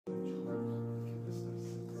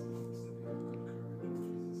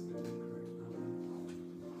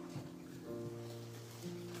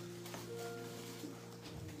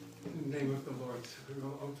Lord, we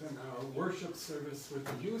will open our worship service with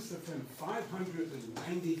the use of hymn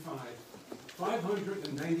 595.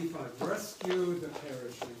 595, Rescue the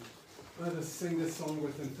Perishing. Let us sing this song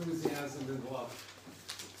with enthusiasm and love.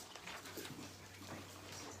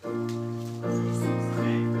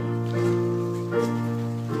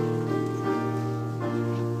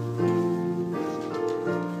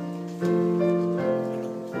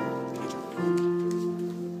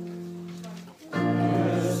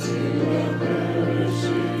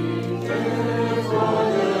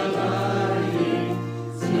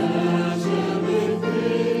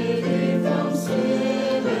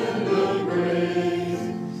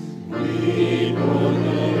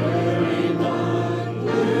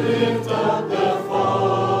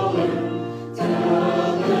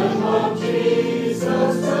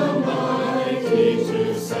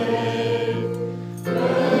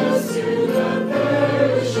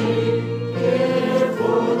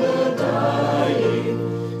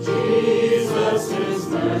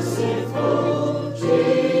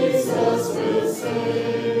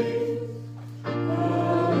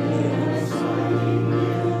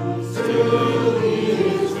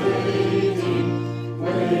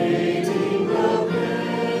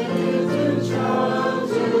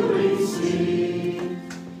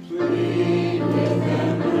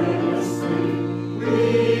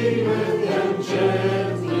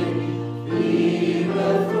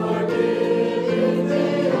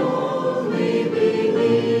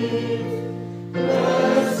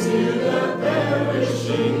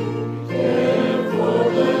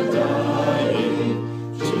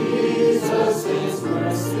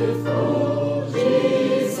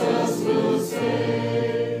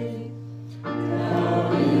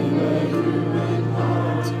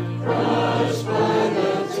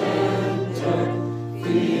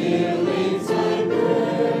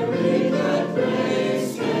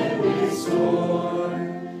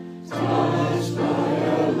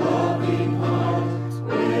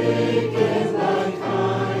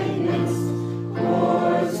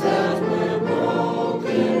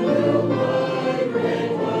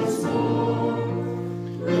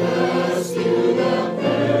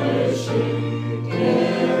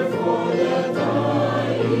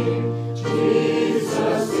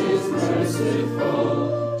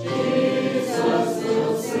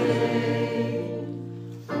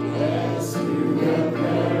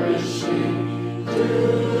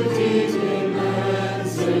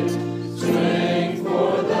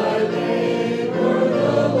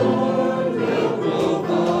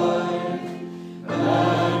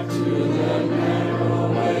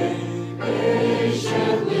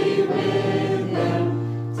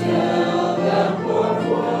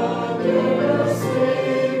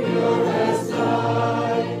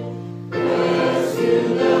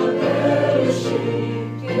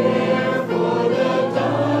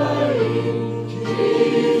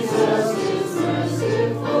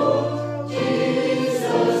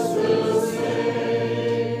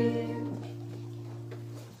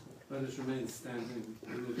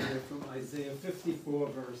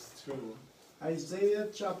 Isaiah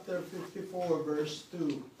chapter 54, verse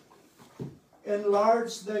 2.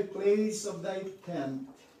 Enlarge thy place of thy tent,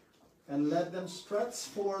 and let them stretch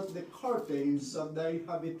forth the curtains of thy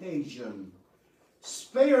habitation.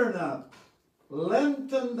 Spare not,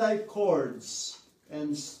 lengthen thy cords,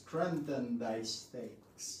 and strengthen thy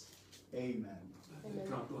stakes. Amen. Amen.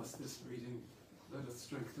 God bless this reading. Let us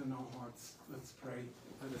strengthen our hearts. Let's pray.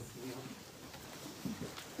 Let us kneel.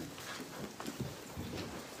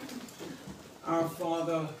 Our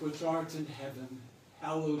Father, which art in heaven,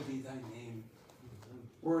 hallowed be thy name.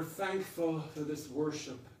 We're thankful for this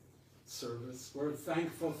worship service. We're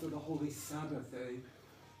thankful for the Holy Sabbath day.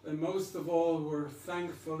 And most of all, we're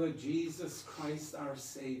thankful that Jesus Christ, our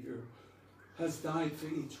Savior, has died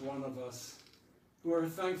for each one of us. We're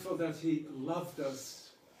thankful that he loved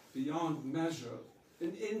us beyond measure,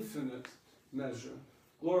 in infinite measure.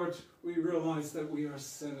 Lord, we realize that we are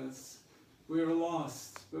sinners. We are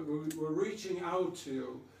lost, but we're reaching out to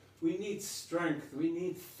you. We need strength, we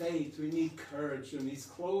need faith, we need courage in these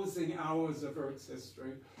closing hours of Earth's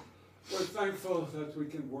history. We're thankful that we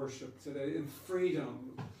can worship today in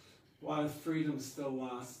freedom, while freedom still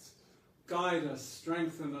lasts. Guide us,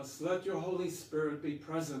 strengthen us. Let your Holy Spirit be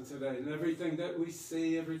present today in everything that we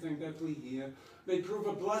see, everything that we hear. May prove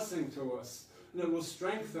a blessing to us, and it will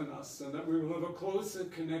strengthen us, and that we will have a closer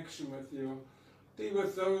connection with you. Be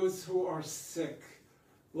with those who are sick.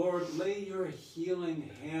 Lord, lay your healing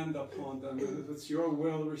hand upon them, and if it's your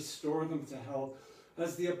will, restore them to health.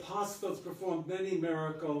 As the apostles performed many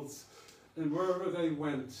miracles, and wherever they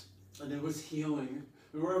went, and there was healing,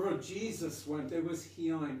 And wherever Jesus went, there was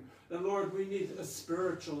healing. And Lord, we need a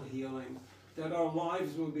spiritual healing, that our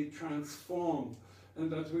lives will be transformed, and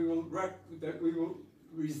that we will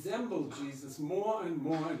resemble Jesus more and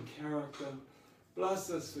more in character. Bless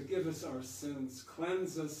us, forgive us our sins,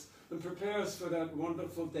 cleanse us, and prepare us for that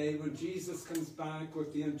wonderful day when Jesus comes back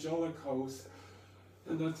with the angelic host,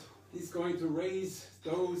 and that he's going to raise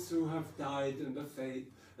those who have died in the faith.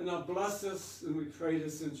 And now bless us, and we pray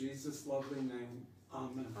this in Jesus' lovely name.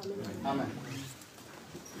 Amen. Amen. Amen.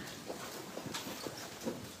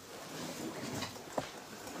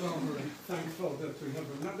 Well, we're thankful that we have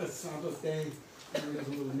another Sabbath day. We have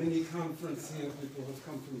a little mini conference here. People have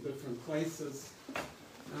come from different places.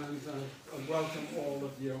 And I welcome all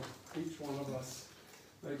of you, each one of us.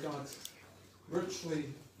 May God richly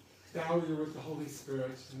dower you with the Holy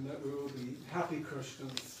Spirit, and that we will be happy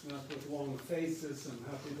Christians, not with long faces, and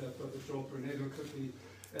happy that Brother Joel Bernardo could be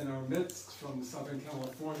in our midst from Southern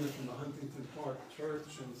California, from the Huntington Park Church,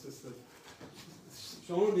 and Sister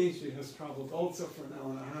Joni, she has traveled also for an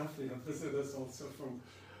hour and a half. They have visited us also from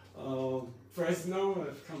Fresno,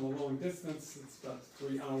 have come a long distance. It's about a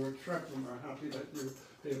 3-hour trip, and we're happy that you're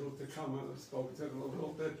able to come. I spoke to them a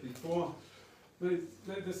little bit before. May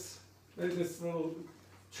this little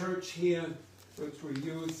church here, which we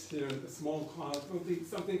use here in the small crowd, will be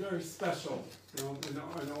something very special, in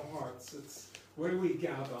our hearts. It's where we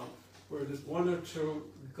gather, where there's one or two,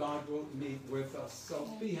 God will meet with us. So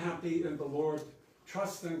be happy in the Lord,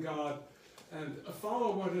 trust in God, and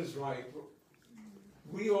follow what is right.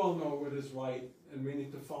 We all know what is right, and we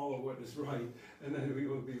need to follow what is right, and then we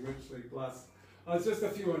will be richly blessed. Just a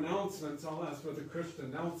few announcements. I'll ask Brother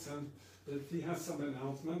Christian Nelson if he has some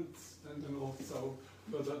announcements, and then also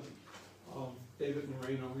Brother David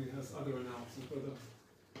Moreno, he has other announcements. Brother.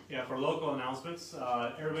 Yeah, for local announcements,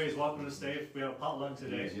 everybody's welcome to stay. We have a potluck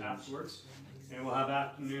today afterwards, and we'll have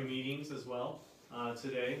afternoon meetings as well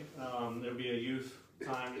today. There'll be a youth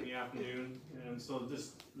time in the afternoon, and so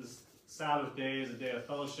this Sabbath day is a day of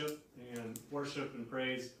fellowship and worship and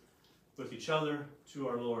praise with each other to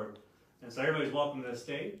our Lord. And so everybody's welcome to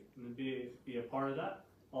stay and be a part of that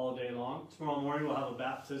all day long. Tomorrow morning we'll have a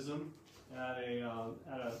baptism at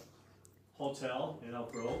a hotel in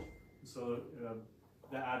Elk Grove. So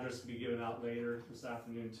the address will be given out later this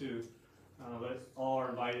afternoon too. But all are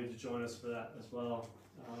invited to join us for that as well.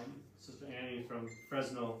 Sister Annie from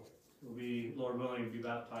Fresno will be, Lord willing, be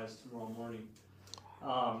baptized tomorrow morning.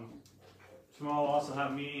 Tomorrow we'll also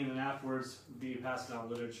have a meeting, and afterwards we'll be passing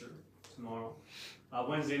out literature tomorrow.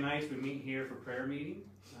 Wednesday nights we meet here for prayer meeting.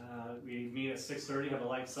 We meet at 6:30, have a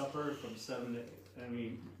light supper from 7 to 8, and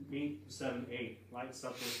we meet 7 to 8. Light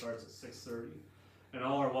supper starts at 6:30. And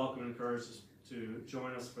all are welcome and encouraged to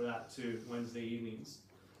join us for that too, Wednesday evenings.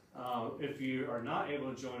 If you are not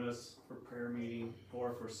able to join us for prayer meeting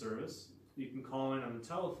or for service, you can call in on the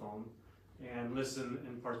telephone and listen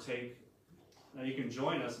and partake. You can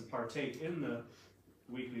join us and partake in the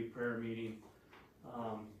weekly prayer meeting.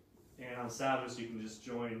 And on Sabbaths, you can just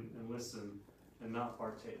join and listen and not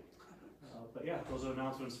partake. But yeah, those are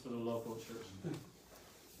announcements for the local church.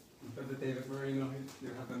 Brother David Moreno, you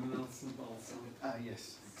have an announcement also.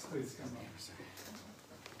 Yes. Please come up.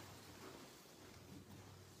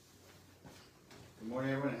 Good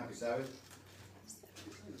morning, everyone, and happy Sabbath.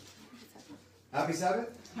 Happy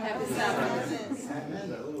Sabbath? Happy Sabbath.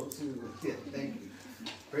 Amen. A little too, yeah, thank you.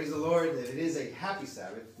 Praise the Lord that it is a happy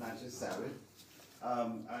Sabbath, not just Sabbath.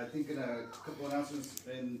 I think in a couple announcements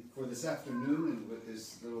for this afternoon, and with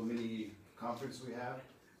this little mini conference we have,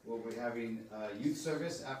 we'll be having youth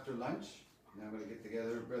service after lunch. And I'm going to get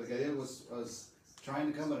together. Brother Gabriel was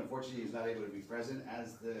trying to come, but unfortunately he's not able to be present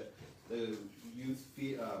as the youth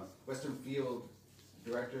Western Field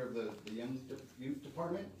director of the young youth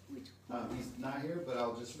department. He's not here, but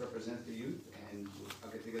I'll just represent the youth, and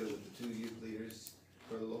I'll get together with the 2 youth leaders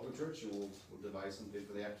for the local church, and we'll devise something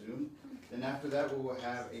for the afternoon. Then after that, we will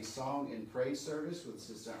have a song and praise service with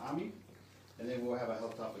Sister Ami, and then we'll have a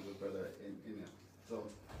health topic with Brother Ina. So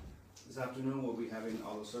this afternoon we'll be having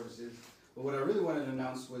all those services. But what I really wanted to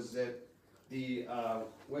announce was that the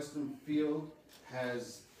Western Field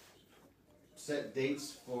has set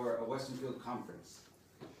dates for a Western Field conference.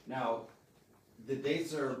 Now, the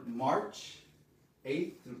dates are March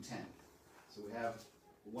 8th through 10th. So we have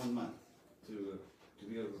 1 month to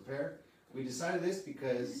be able to prepare. We decided this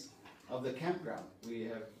because of the campground. We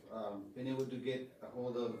have been able to get a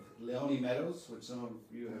hold of Leone Meadows, which some of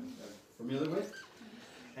you are familiar with.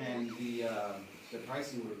 And the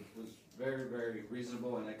pricing was very, very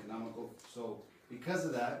reasonable and economical. So because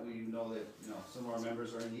of that, we know that some of our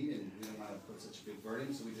members are in need, and we don't want to put such a big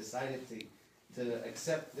burden. So we decided to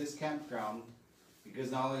accept this campground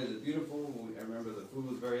because not only is it beautiful, I remember the food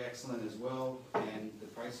was very excellent as well, and the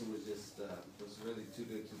pricing was just, was really too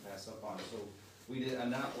good to pass up on. So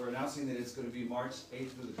we're announcing that it's gonna be March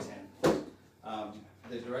 8th through the 10th.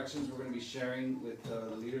 The directions we're gonna be sharing with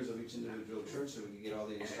the leaders of each individual church, so we can get all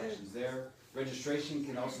the instructions there. Registration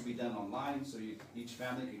can also be done online, so each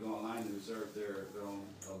family can go online and reserve their own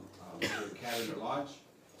their cabin or lodge.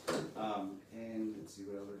 And let's see,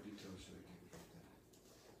 what other details should I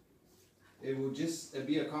give you? It will just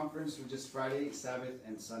be a conference with just Friday, Sabbath,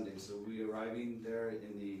 and Sunday. So we'll be arriving there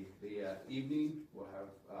in the evening. We'll have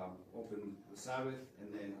open the Sabbath,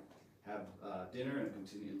 and then have dinner and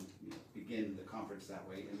continue, begin the conference that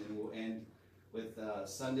way. And then we'll end with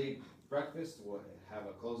Sunday breakfast. We'll have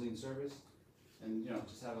a closing service, and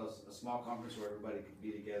just have a small conference where everybody can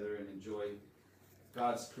be together and enjoy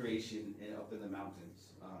God's creation up in the mountains.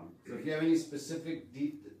 So if you have any specific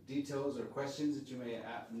details or questions that you may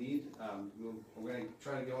need, we're going to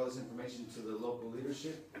try to give all this information to the local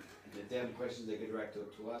leadership. And if they have questions, they can direct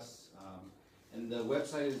it to us. And the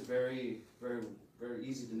website is very, very, very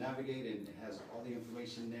easy to navigate, and it has all the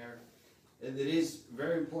information there. And it is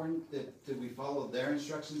very important that we follow their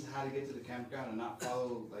instructions how to get to the campground, and not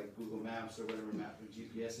follow like Google Maps or whatever map or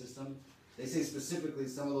GPS system. They say specifically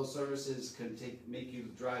some of those services can make you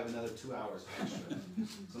drive another 2 hours extra.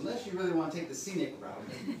 So unless you really want to take the scenic route,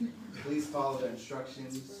 please follow their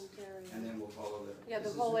instructions, and then we'll follow their. Yeah, the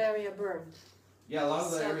whole area burned. Yeah, a lot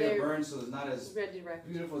of the So area they're burned, so it's not as Redirect.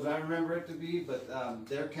 beautiful as I remember it to be, but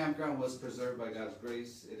their campground was preserved by God's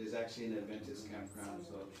grace. It is actually an Adventist campground,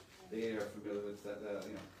 so they are familiar with that,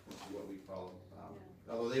 what we follow.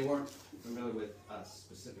 Although they weren't familiar with us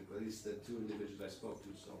specifically, at least the two individuals I spoke to.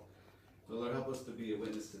 So Lord, help us to be a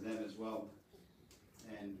witness to them as well,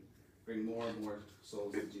 and bring more and more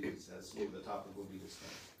souls to Jesus, as the topic will be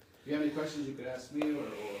discussed. If you have any questions, you could ask me or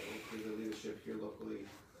to the leadership here locally.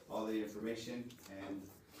 All the information, and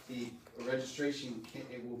the registration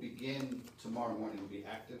it will begin tomorrow morning. It will be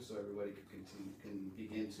active, so everybody can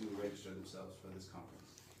begin to register themselves for this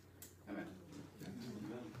conference. Amen.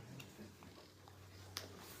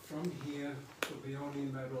 From here to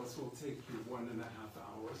Leone Meadows will take you 1.5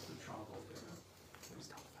 hours to travel there. It's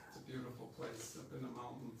a beautiful place up in the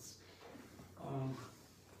mountains.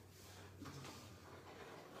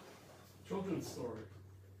 Children's story.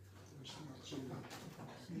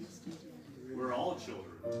 We're all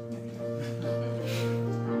children.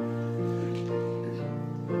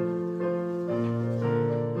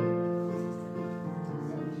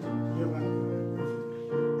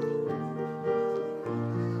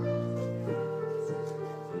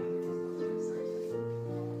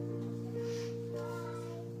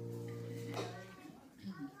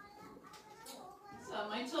 So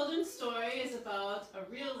my children's story is about a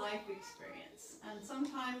real life experience, and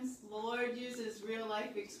sometimes the Lord uses real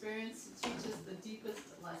life experience to teach us the deepest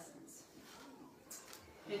lessons.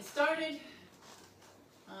 It started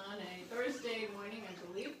on a Thursday morning, I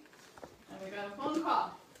believe, and we got a phone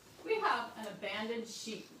call. We have an abandoned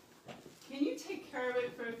sheep. Can you take care of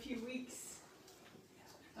it for a few weeks?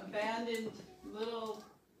 Abandoned little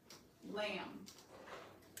lamb.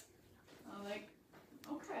 I'm like,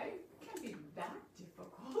 okay, can't be that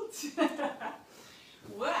difficult.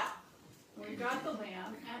 Well, we got the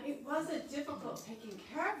lamb, and it wasn't difficult taking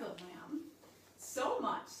care of the lamb, so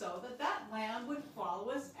much so that lamb would follow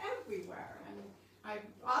us everywhere. And I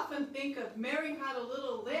often think of Mary had a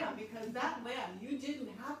little lamb, because that lamb, you didn't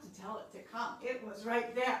have to tell it to come. It was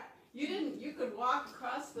right there. You could walk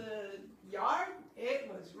across the yard, it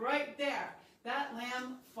was right there. That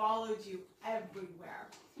lamb followed you everywhere.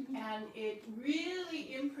 And it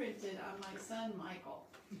really imprinted on my son Michael.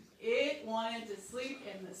 It wanted to sleep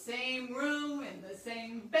in the same room, in the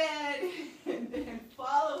same bed, and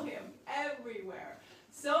follow him everywhere.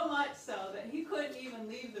 So much so that he couldn't even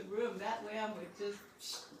leave the room. That lamb would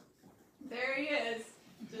just, there he is,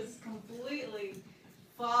 just completely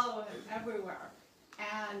follow him everywhere.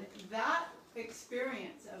 And that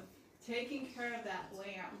experience of taking care of that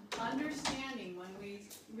lamb, understanding when we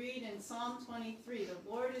read in Psalm 23, the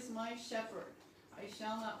Lord is my shepherd, I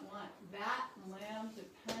shall not want. That lamb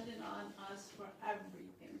depended on us for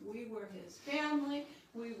everything. We were his family,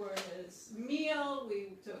 we were his meal,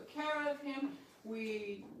 we took care of him,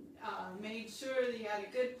 we made sure that he had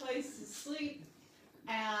a good place to sleep,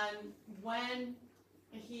 and when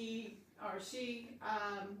he or she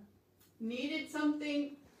needed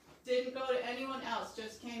something, didn't go to anyone else,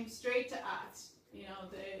 just came straight to us. You know,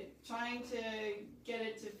 trying to get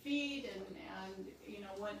it to feed, and you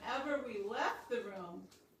know, whenever we left the room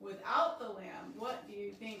without the lamb, what do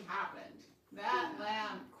you think happened? that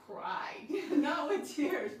lamb cried. Not with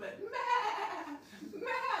tears, but meh,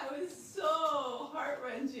 meh. It was so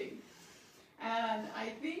heart-wrenching. And I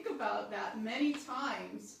think about that many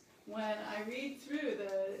times when I read through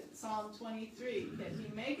the Psalm 23, that he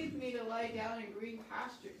maketh me to lie down in green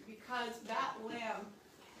pastures, because that lamb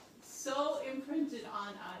so imprinted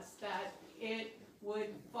on us that it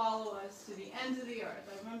would follow us to the ends of the earth.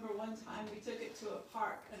 I remember one time we took it to a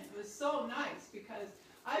park, and it was so nice because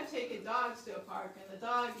I've taken dogs to a park, and the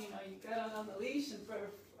dog, you get it on the leash, and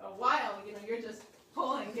for a while, you're just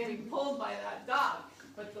getting pulled by that dog.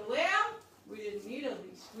 But the lamb, we didn't need a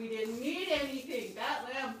leash. We didn't need anything. That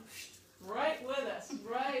lamb, right with us,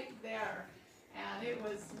 right there. And it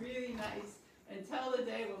was really nice until the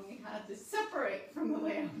day when we had to separate from the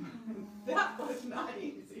lamb. That was not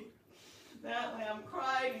easy. That lamb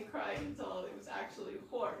cried and cried until it was actually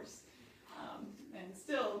hoarse. And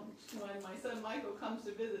still, when my son Michael comes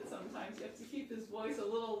to visit, sometimes you have to keep his voice a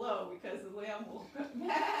little low because the lamb will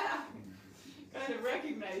kind of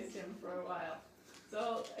recognized him for a while.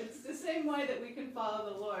 So it's the same way that we can follow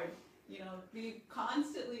the Lord. Be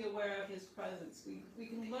constantly aware of his presence. We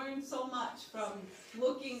can learn so much from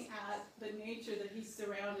looking at the nature that he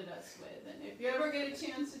surrounded us with. And if you ever get a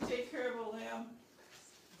chance to take care of a lamb,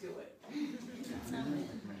 do it. Thank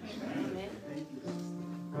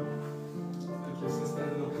you, Sister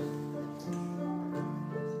Anna.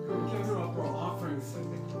 We gather up our offerings,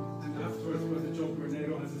 and afterwards, Brother Joe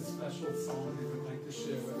Bernardo has a special song he would like to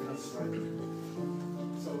share with us.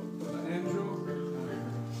 So, Brother Andrew,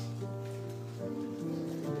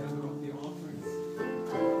 gather up the offerings.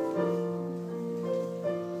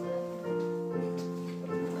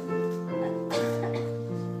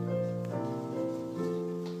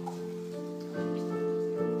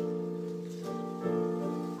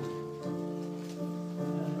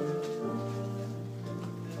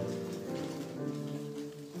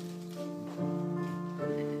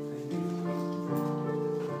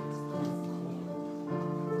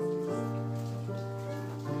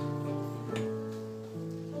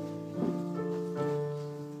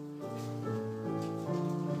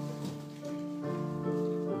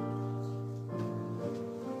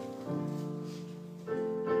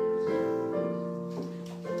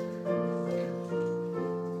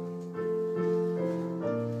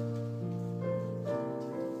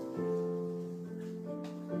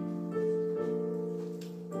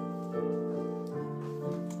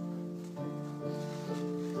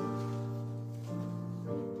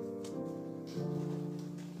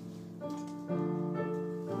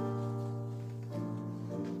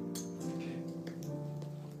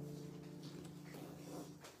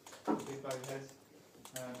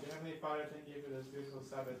 Dear Heavenly Father, thank you for this beautiful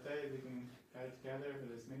Sabbath day. We can gather together for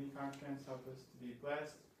this mini conference. Help us to be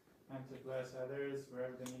blessed and to bless others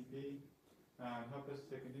wherever they need be. Help us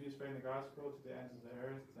to continue spreading the gospel to the ends of the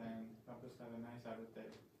earth, and help us to have a nice Sabbath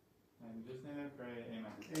day. And in Jesus' name I pray,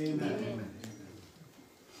 amen. Amen. Amen.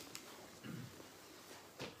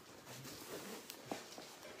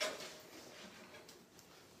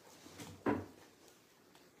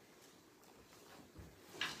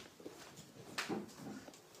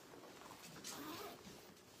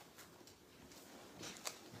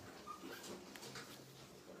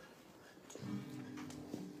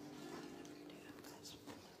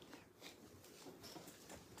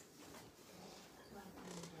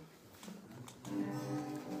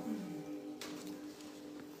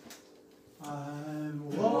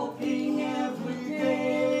 I'm walking every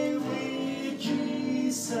day with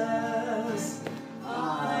Jesus.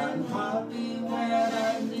 I'm happy when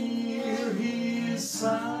I'm near his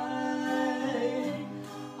side.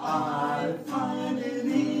 I find in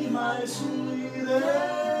him my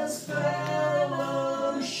sweetest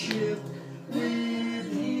fellowship.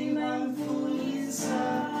 With him I'm fully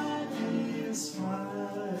satisfied.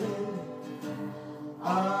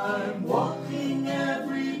 I'm walking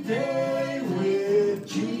every day with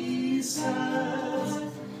Jesus.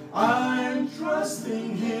 I'm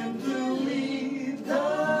trusting him to lead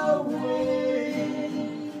the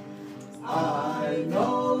way. I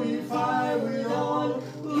know if I will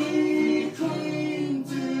only cling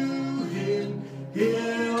to him,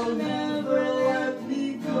 he'll never let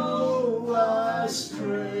me go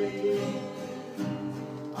astray.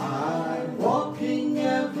 I'm walking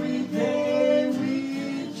every day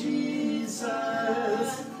with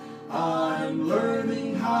Jesus. I'm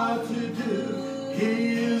learning how to do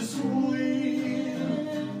his will.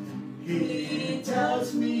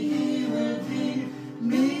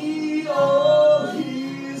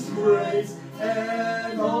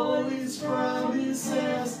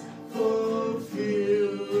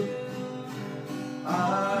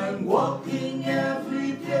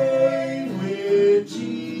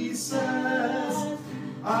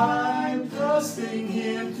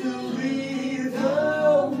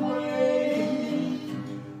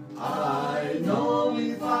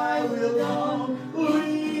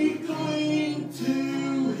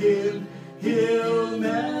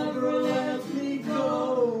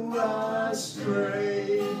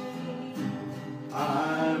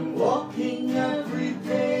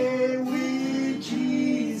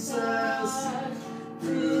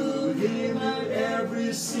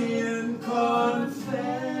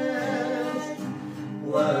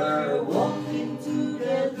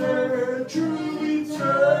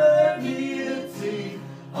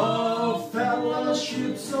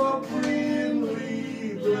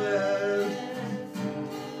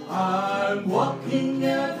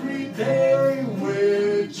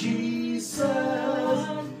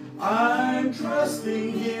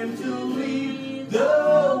 Him to lead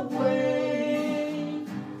the way.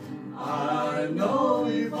 I know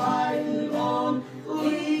if I will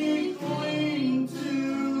only cling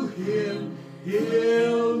to Him,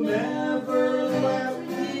 He'll never let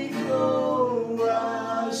me go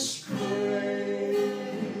astray.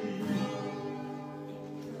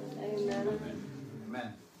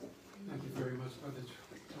 Amen. Thank you very much, Brother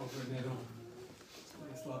Tornado.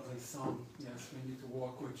 This lovely song. Yes, we need to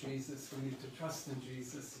walk with Jesus. We need to trust in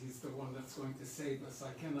Jesus. He's the one that's going to save us.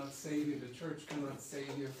 I cannot save you. The church cannot save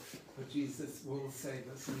you. But Jesus will save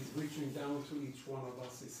us. And He's reaching down to each one of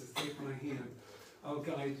us. He says, take my hand. I'll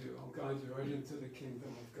guide you. I'll guide you right into the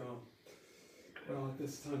kingdom of God. Well, at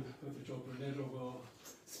this time, Brother Joe Bernetto will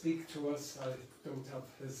speak to us. I don't have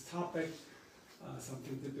his topic.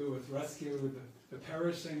 Something to do with rescue, the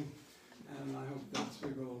perishing. And I hope that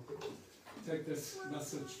we will take this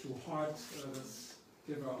message to heart. Let us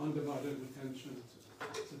give our undivided attention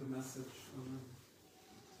to the message.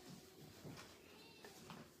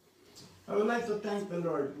 I would like to thank the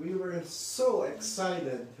Lord. We were so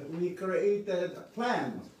excited. We created a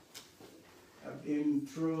plan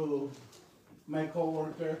through my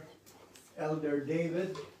co-worker, Elder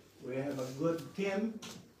David. We have a good team,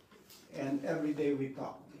 and every day we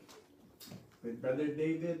talk. With Brother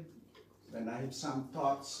David, when I have some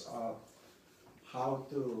thoughts of how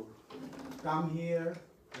to come here,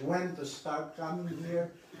 when to start coming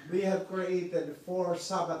here, we have created 4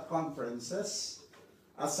 Sabbath conferences,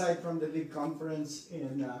 aside from the big conference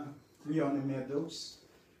in Leone Meadows.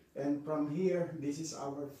 And from here, this is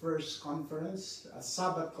our first conference, a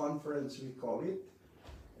Sabbath conference we call it.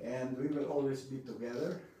 And we will always be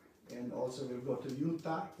together. And also we'll go to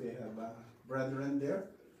Utah. We have brethren there.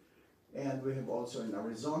 And we have also in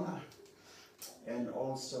Arizona. And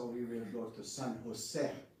also we will go to San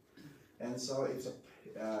Jose. And so it's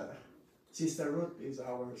Sister Ruth is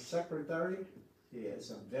our secretary. She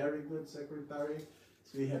is a very good secretary.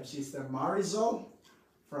 We have Sister Marisol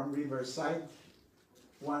from Riverside.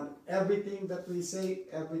 Everything that we say,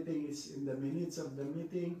 everything is in the minutes of the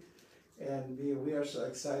meeting. And we are so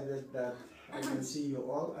excited that I can see you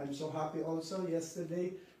all. I'm so happy also.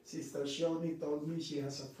 Yesterday, Sister Shoni told me she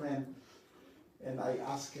has a friend. And I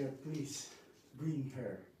asked her, please bring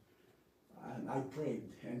her. And I prayed,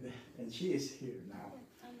 and she is here now.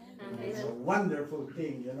 And it's a wonderful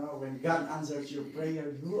thing, you know, when God answers your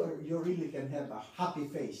prayer, you really can have a happy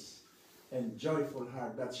face and joyful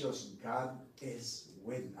heart. That shows God is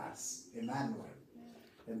with us, Emmanuel.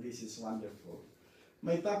 And this is wonderful.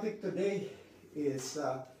 My topic today is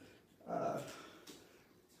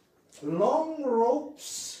long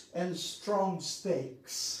ropes and strong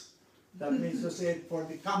stakes. That means to say it for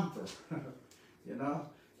the camper, you know.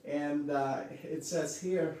 And it says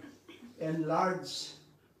here, enlarge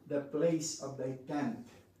the place of thy tent.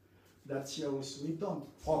 That shows we don't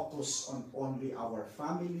focus on only our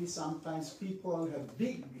family. Sometimes people have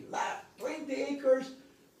big lot, 20 acres,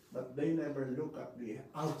 but they never look at the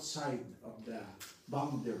outside of the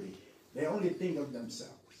boundary. They only think of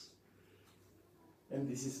themselves. And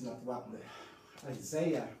this is not what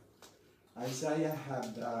Isaiah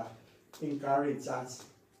had encouraged us.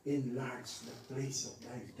 Enlarge the place of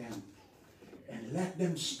thy tent, and let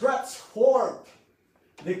them stretch forth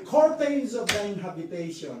the curtains of thine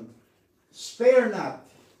habitation. Spare not,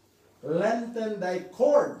 lengthen thy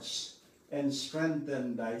cords, and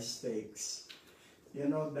strengthen thy stakes. You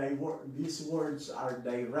know, these words are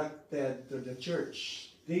directed to the church.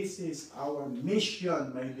 This is our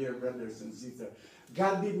mission, my dear brothers and sisters.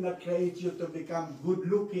 God did not create you to become good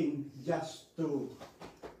looking just to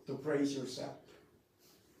praise yourself.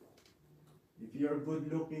 If you're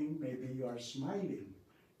good looking, maybe you are smiling.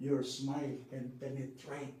 Your smile can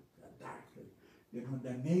penetrate the darkness. You know,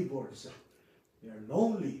 the neighbors, they're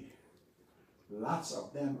lonely. Lots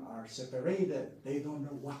of them are separated. They don't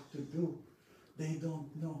know what to do. They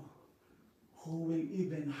don't know who will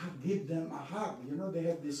even give them a hug. You know, they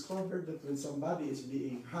have discovered that when somebody is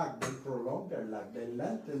being hugged, they prolong their life. They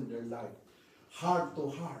lengthen their life, heart to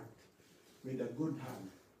heart, with a good hug.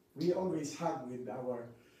 We always hug with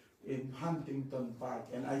in Huntington Park,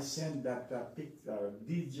 and I sent that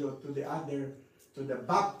video to the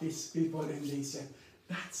Baptist people, and they said,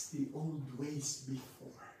 that's the old ways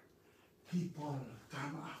before. People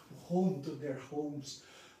come home to their homes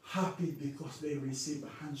happy because they receive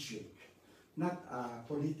a handshake. Not a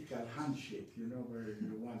political handshake, you know, where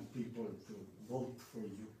you want people to vote for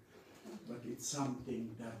you. But it's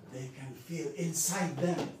something that they can feel inside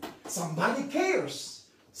them. Somebody cares.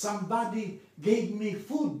 Somebody gave me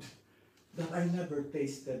food that I never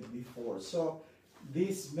tasted before. So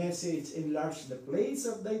this message, enlarge the place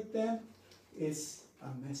of thy tent, is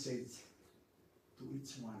a message to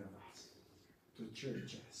each one of us, to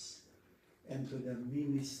churches, and to the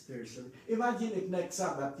ministers. Imagine if next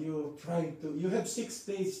Sabbath you have 6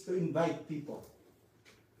 days to invite people.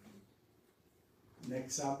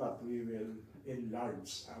 Next Sabbath we will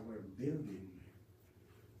enlarge our building.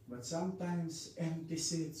 But sometimes empty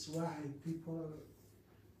seats. Why? People,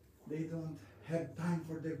 they don't have time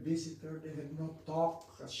for their visitor. They have no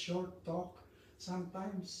talk, a short talk.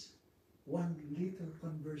 Sometimes one little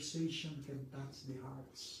conversation can touch the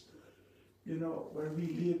hearts. You know, where we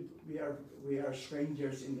live, we are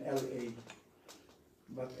strangers in LA.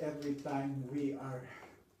 But every time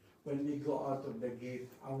when we go out of the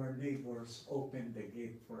gate, our neighbors open the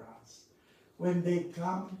gate for us. When they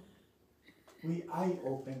come, I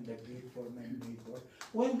open the gate for my neighbor.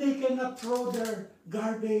 When they cannot throw their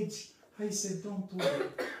garbage, I said, don't worry.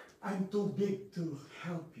 I'm too big to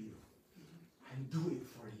help you. I'll do it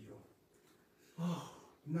for you. Oh,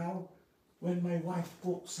 now, when my wife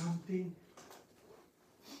cooks something,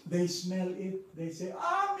 they smell it, they say,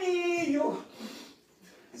 Ami, you.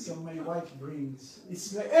 So my wife brings,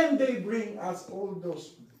 and they bring us all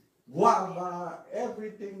those guava,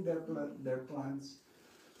 everything, their plants.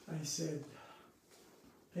 I said,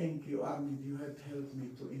 thank you, Ami, you have helped me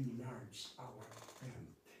to enlarge our tent.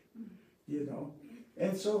 You know?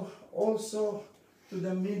 And so also to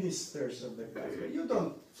the ministers of the gospel, you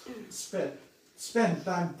don't spend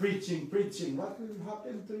time preaching. What will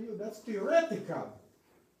happen to you? That's theoretical.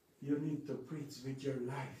 You need to preach with your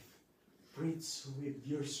life. Preach with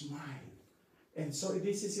your smile. And so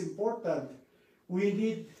this is important.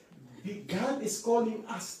 God is calling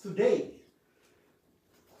us today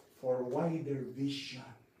for wider vision.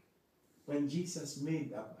 When Jesus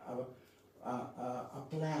made a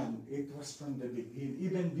plan, it was from the beginning.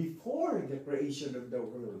 Even before the creation of the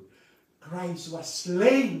world, Christ was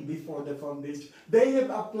slain before the foundation. They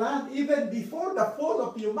have a plan even before the fall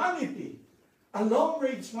of humanity. A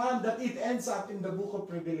long-range plan that it ends up in the book of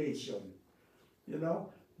Revelation. You know,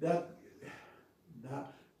 that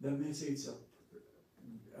the message of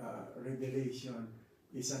Revelation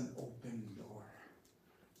is an open door.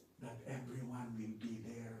 That everyone will be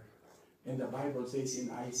there. And the Bible says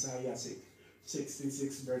in Isaiah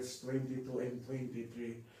 66 verse 22 and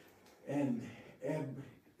 23, and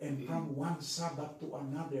from one Sabbath to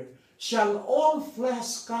another shall all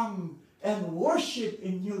flesh come and worship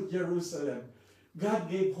in New Jerusalem. God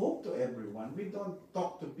gave hope to everyone. We don't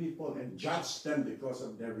talk to people and judge them because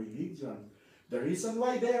of their religion. The reason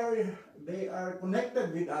why they are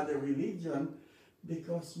connected with other religion,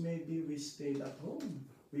 because maybe we stayed at home.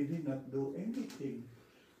 We did not do anything.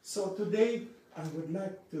 So today, I would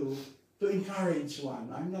like to encourage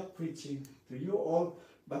one. I'm not preaching to you all,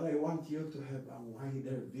 but I want you to have a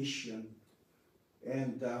wider vision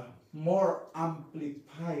and more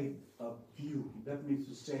amplified view. That means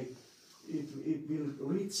to say, it will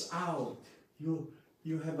reach out.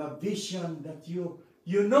 You have a vision that you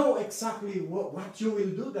know exactly what you will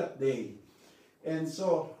do that day. And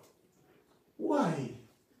so, why?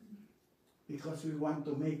 Because we want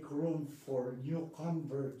to make room for new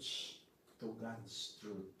converts to God's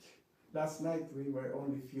truth. Last night we were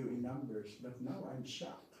only few in numbers, but now I'm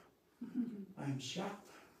shocked. I'm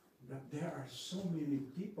shocked that there are so many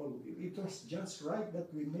people. It was just right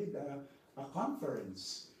that we made a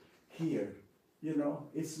conference here. You know,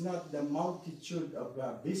 it's not the multitude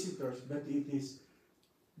of visitors, but it is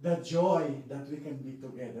the joy that we can be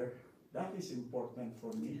together. That is important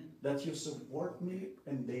for me. That you support me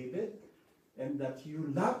and David, and that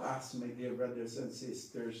you love us, my dear brothers and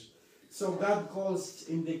sisters. So God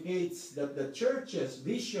indicates that the church's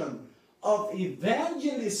vision of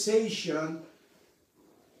evangelization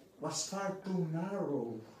was far too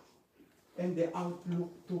narrow, and the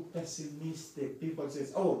outlook too pessimistic. People say,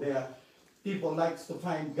 people likes to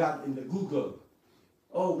find God in the Google.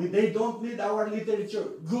 They don't need our literature.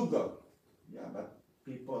 Google. Yeah, but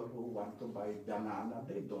people who want to buy banana,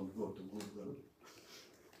 they don't go to Google.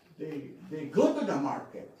 They go to the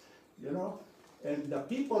market, you know. And the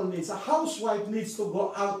people a housewife needs to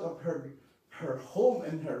go out of her home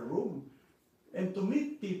and her room and to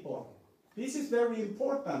meet people. This is very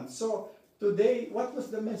important. So today, what was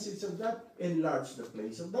the message of that? Enlarge the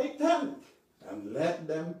place of thy tent and let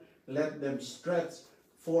them stretch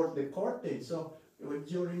forth the curtain. So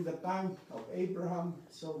during the time of Abraham,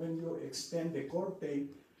 so when you extend the curtain,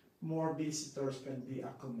 more visitors can be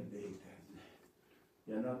accommodated.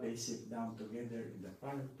 You know, they sit down together in the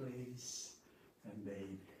fireplace and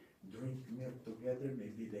they drink milk together.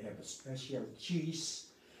 Maybe they have a special cheese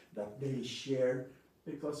that they share,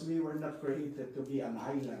 because we were not created to be an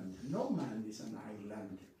island. No man is an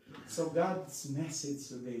island. So God's message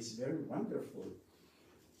today is very wonderful.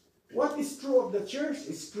 What is true of the church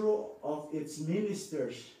is true of its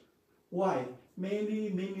ministers. Why? Many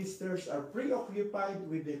ministers are preoccupied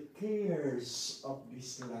with the cares of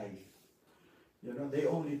this life. You know, they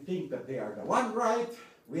only think that they are the one right,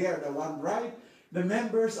 we are the one right. The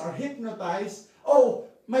members are hypnotized. Oh,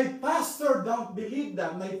 my pastor don't believe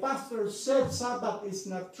that. My pastor said Sabbath is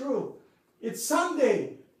not true. It's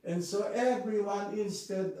Sunday. And so everyone,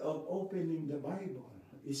 instead of opening the Bible,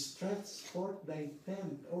 is stretched forth thy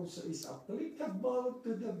tent also is applicable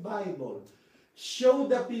to the Bible. Show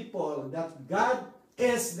the people that God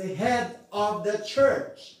is the head of the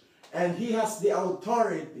church and He has the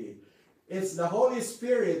authority. It's the Holy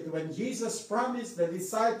Spirit. When Jesus promised the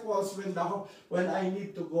disciples, when I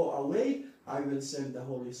need to go away, I will send the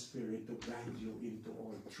Holy Spirit to guide you into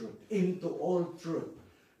all truth. Into all truth.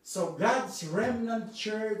 So God's remnant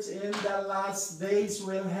church in the last days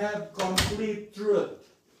will have complete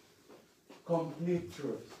truth. Complete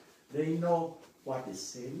truth. They know what is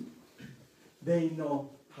sin. They know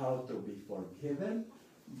how to be forgiven.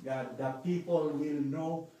 God, the people will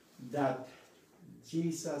know that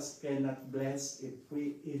Jesus cannot bless if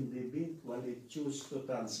we individually choose to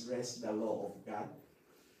transgress the law of God.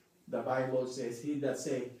 The Bible says, he that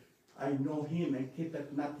say, I know him and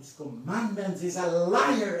keepeth not his commandments is a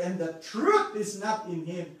liar, and the truth is not in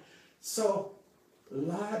him. So,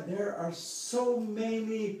 there are so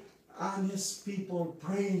many honest people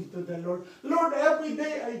praying to the Lord. Lord, every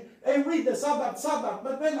day I read the Sabbath,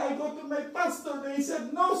 but when I go to my pastor, they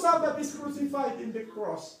said, no, Sabbath is crucified in the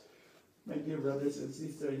cross. My dear brothers and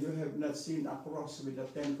sisters, you have not seen a cross with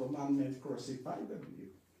the 10 Commandments crucified on you.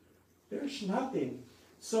 There's nothing.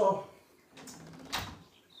 So,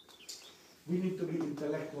 we need to be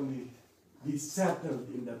intellectually be settled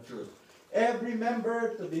in the truth. Every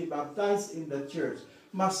member to be baptized in the church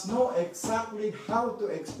must know exactly how to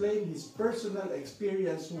explain his personal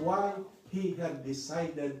experience why he had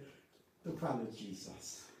decided to follow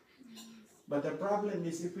Jesus. But the problem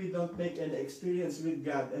is if we don't make an experience with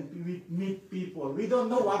God and we meet people, we don't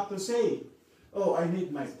know what to say. Oh, I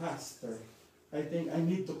need my pastor. I think I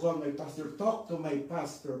need to call my pastor, talk to my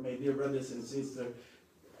pastor, my dear brothers and sisters.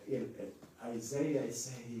 Isaiah is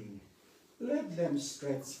saying, let them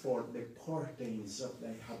stretch forth the curtains of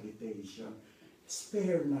thy habitation.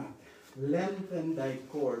 Spare not, lengthen thy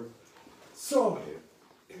cord. So,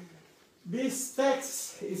 this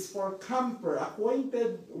text is for camper,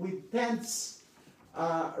 acquainted with tents,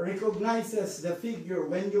 recognizes the figure.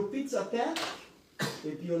 When you pitch a tent,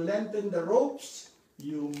 if you lengthen the ropes,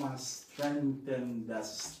 you must strengthen the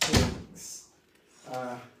stakes.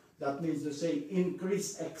 That means to say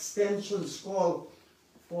increased extensions call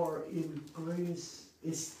for increased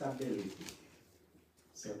stability.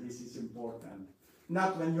 So this is important.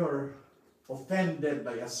 Not when you're offended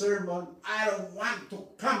by a sermon. I don't want to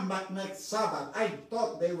come back next Sabbath. I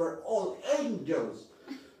thought they were all angels.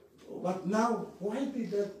 But now, why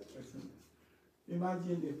did that?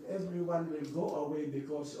 Imagine if everyone will go away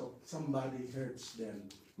because of somebody hurts them.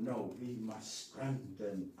 No, we must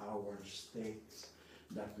strengthen our stakes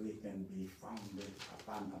that we can be founded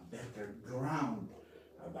upon a better ground,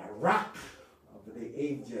 of a rock of the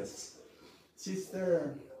ages.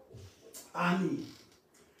 Sister Annie,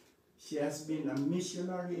 she has been a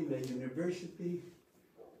missionary in the university.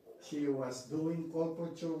 She was doing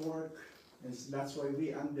culture work, and that's why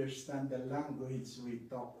we understand the language we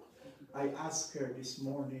talk. I asked her this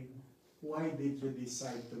morning, why did you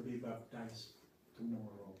decide to be baptized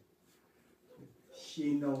tomorrow?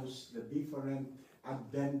 She knows the different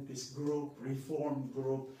Adventist group, Reformed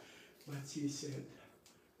group, but she said,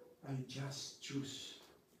 I just choose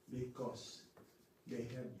because they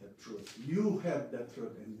have the truth. You have the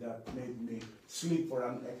truth, and that made me sleep for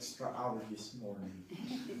an extra hour this morning.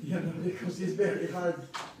 You know, because it's very hard.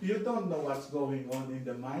 You don't know what's going on in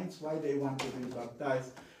the minds, why they want to be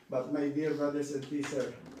baptized. But my dear brothers and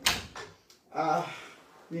sisters,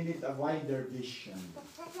 we need a wider vision.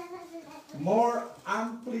 More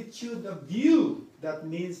amplitude of view. That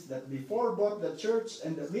means that before both the church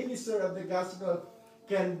and the minister of the gospel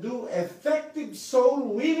can do effective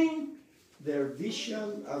soul winning, their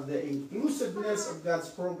vision of the inclusiveness of God's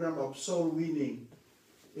program of soul winning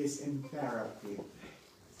is imperative.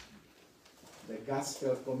 The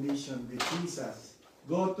gospel commission with Jesus.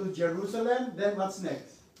 Go to Jerusalem, then what's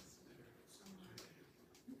next?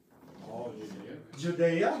 All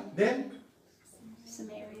Judea, then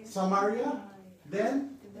Samaria,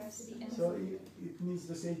 then the rest of the end. so it means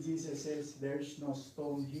to say, Jesus says, there's no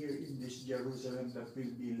stone here in this Jerusalem that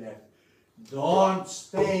will be left. Don't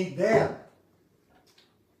stay there.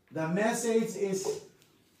 The message is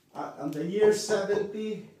On the year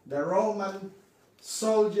 70, the Roman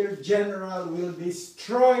soldier general will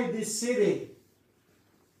destroy this city.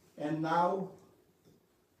 And now,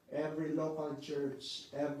 every local church,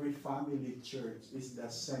 every family church is the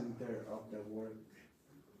center of the work.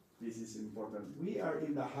 This is important. We are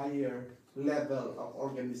in the higher level of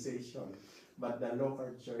organization, but the local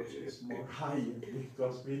church is more higher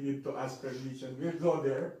because we need to ask permission. We'll go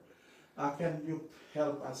there. Can you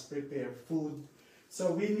help us prepare food?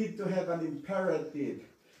 So we need to have an imperative.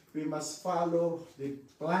 We must follow the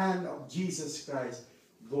plan of Jesus Christ.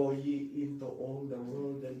 Go ye into all the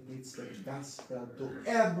world and preach the gospel to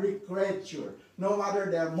every creature, no matter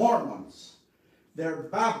they're Mormons, they're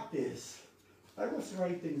Baptists. I was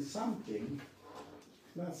writing something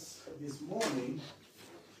this morning.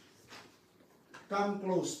 Come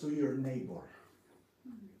close to your neighbor.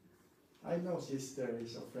 I know sister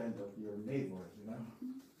is a friend of your neighbor, you know.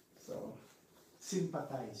 So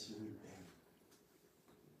sympathize with them.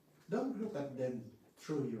 Don't look at them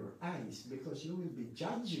through your eyes because you will be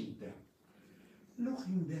judging them.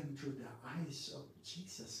 Looking them through the eyes of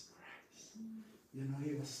Jesus Christ. You know,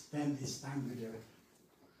 he was spend his time with them.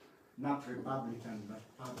 Not Republican, but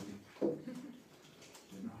public.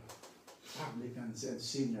 You know, publicans and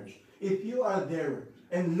sinners. If you are there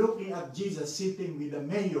and looking at Jesus sitting with the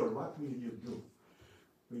mayor, what will you do?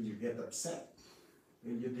 Will you get upset?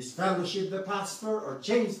 Will you disfellowship the pastor or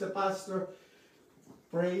change the pastor?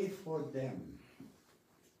 Pray for them.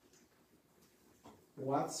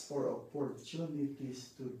 Watch for opportunities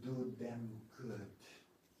to do them good.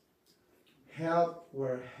 Help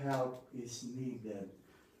where help is needed.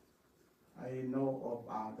 I know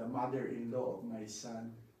of the mother-in-law of my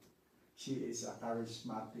son. She is a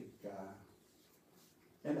charismatic.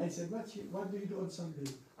 And I said, what do you do on Sunday?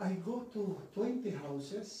 I go to 20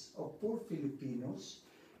 houses of poor Filipinos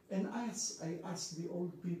and I ask the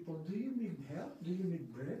old people, do you need help? Do you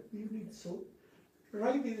need bread? Do you need soap?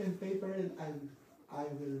 Write it in paper and I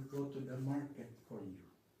will go to the market for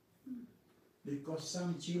you. Because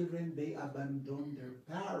some children, they abandon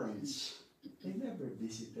their parents. They never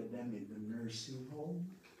visited them in the nursing home.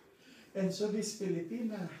 And so this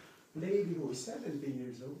Filipina lady who is 70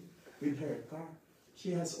 years old, with her car,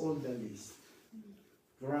 she has all the list.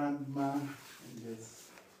 Grandma, and this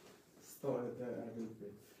store,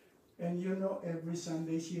 and you know, every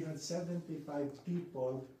Sunday she has 75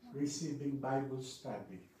 people receiving Bible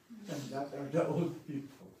study. And that are the old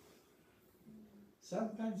people.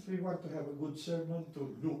 Sometimes we want to have a good sermon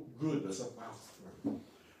to look good as a pastor.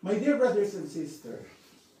 My dear brothers and sisters,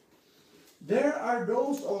 there are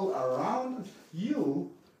those all around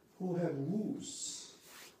you who have wounds,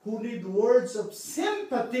 who need words of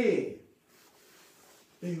sympathy.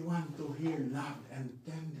 They want to hear love and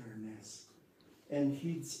tenderness and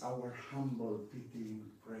heeds our humble, pitying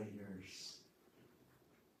prayers.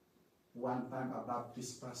 One time a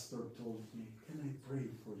Baptist pastor told me, can I pray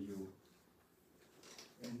for you?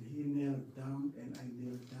 And he knelt down and I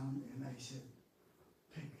knelt down and I said,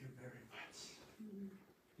 thank you very much.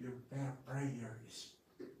 Your prayer is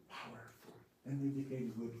powerful. And we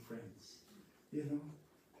became good friends. You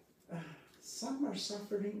know, some are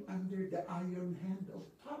suffering under the iron hand of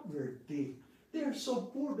poverty. They're so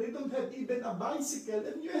poor, they don't have even a bicycle.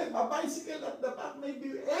 And you have a bicycle at the back,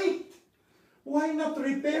 maybe 8. Why not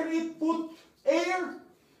repair it, put air,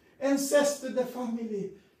 and says to the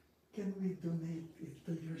family, can we donate it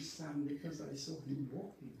to your son because I saw him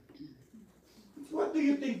walking? What do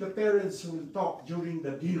you think the parents will talk during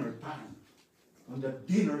the dinner time, on the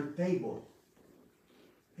dinner table?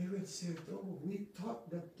 They will say, oh, we thought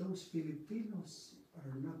that those Filipinos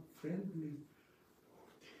are not friendly. Oh,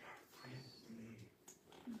 they are friendly.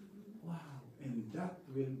 Wow, and that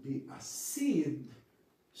will be a seed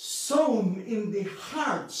sown in the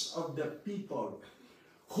hearts of the people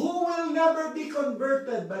who will never be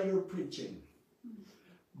converted by your preaching,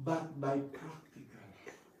 but by practical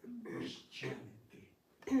Christianity.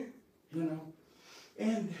 You know,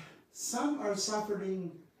 and some are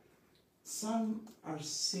suffering, some are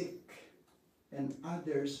sick, and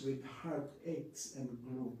others with heartaches and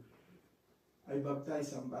gloom. I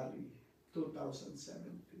baptized somebody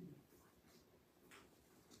 2017.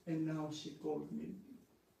 And now she called me,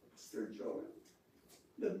 Mr. Joel,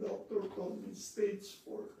 the doctor told me stage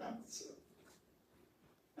 4 cancer.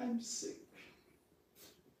 I'm sick.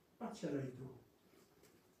 What shall I do?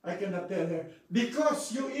 I cannot tell her,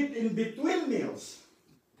 because you eat in between meals,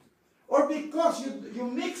 or because you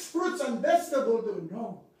mix fruits and vegetables.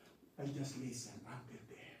 No, I just listen until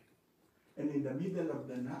the end. And in the middle of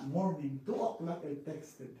the morning, 2 o'clock, I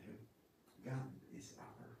texted him, God is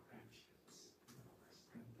our refuge.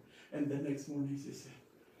 And the next morning she said,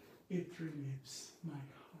 it relieves my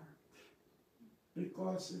heart.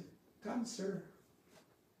 Because cancer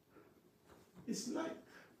is like,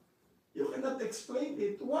 you cannot explain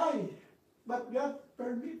it. Why? But God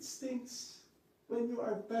permits things. When you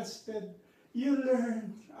are tested, you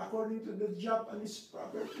learn, according to the Japanese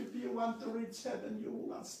proverb, if you want to reach heaven,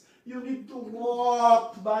 you need to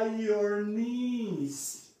walk by your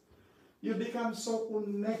knees. You become so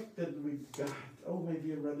connected with God. Oh, my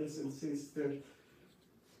dear brothers and sisters,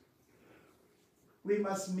 we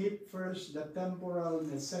must meet first the temporal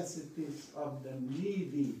necessities of the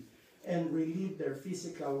needy and relieve their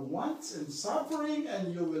physical wants and suffering,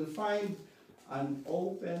 and you will find an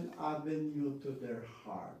open avenue to their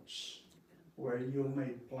hearts where you may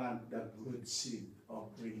plant the good seed of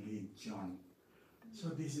religion. So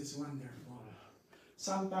this is wonderful.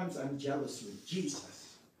 Sometimes I'm jealous with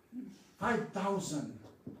Jesus. 5,000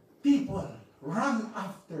 people run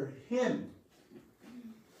after him.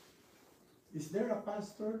 Is there a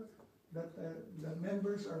pastor that the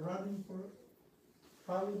members are running for?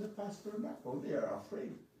 Follow the pastor now? Oh, they are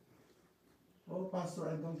afraid. Oh, pastor,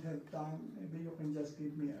 I don't have time. Maybe you can just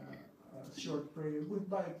give me a short prayer.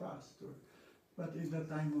 Goodbye, pastor. But in the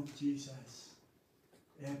time of Jesus,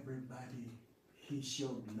 everybody, he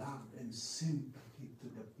showed love and sympathy to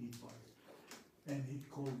the people. And he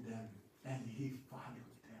called them and he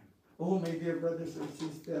followed them. Oh, my dear brothers and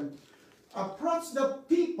sisters, approach the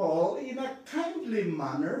people in a kindly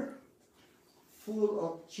manner, full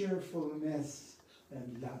of cheerfulness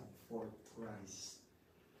and love for Christ.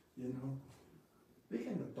 You know, we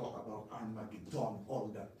cannot talk about Armageddon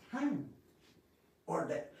all the time. Or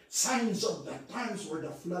the signs of the times where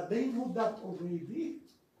the flood. They know that already.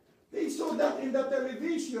 They saw that in the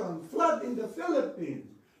television. Flood in the Philippines.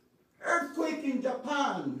 Earthquake in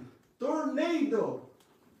Japan. Tornado.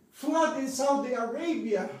 Flood in Saudi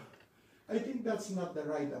Arabia. I think that's not the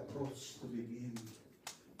right approach to begin.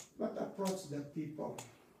 But approach the people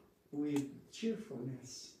with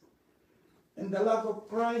cheerfulness. And the love of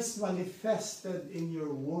Christ manifested in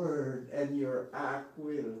your word and your act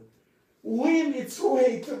will win its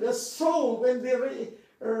way to the soul when the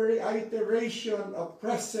reiteration of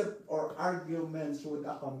precept or arguments would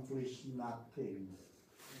accomplish nothing.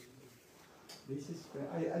 This is,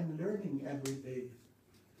 I'm learning every day.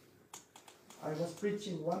 I was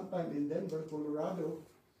preaching one time in Denver, Colorado,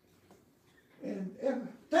 and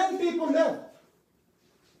 10 people left.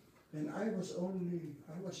 And I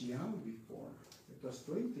was young before. It was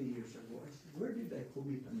 20 years ago. I said, where did I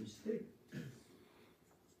commit a mistake?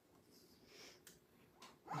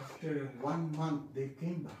 After 1 month, they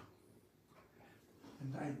came back.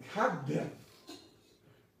 And I hugged them.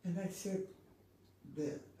 And I said,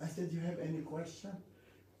 you have any question?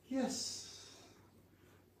 Yes.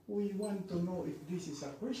 We want to know if this is a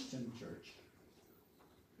Christian church.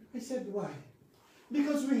 I said, why?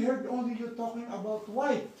 Because we heard only you talking about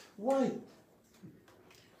white. White.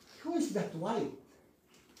 Who is that white?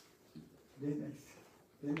 Then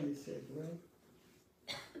I said, well,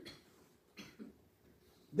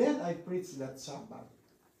 then I preached that Sabbath.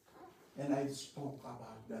 And I spoke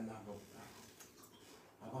about the love of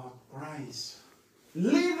God. About Christ.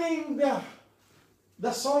 Leaving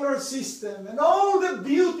the solar system and all the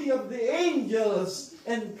beauty of the angels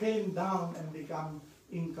and came down and become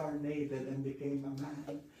incarnated and became a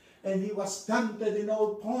man. And he was tempted in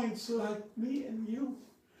all points like me and you.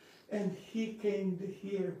 And he came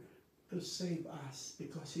here to save us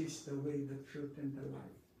because he's the way, the truth, and the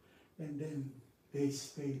life. And then they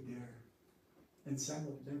stayed there. And some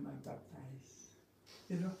of them are baptized.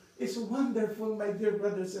 You know, it's wonderful, my dear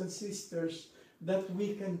brothers and sisters, that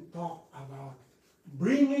we can talk about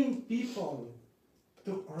bringing people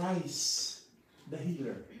to Christ, the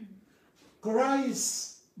healer.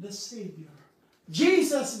 Christ, the Savior.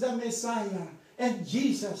 Jesus, the Messiah. And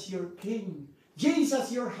Jesus, your King.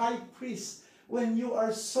 Jesus, your High Priest. When you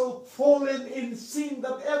are so fallen in sin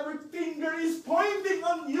that every finger is pointing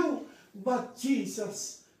on you. But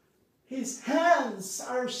Jesus, his hands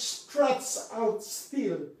are stretched out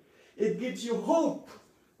still. It gives you hope.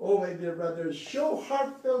 Oh, my dear brothers, show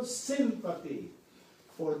heartfelt sympathy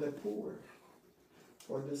for the poor,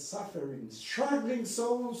 for the suffering, struggling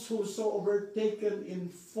souls who are so overtaken in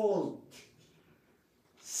fault,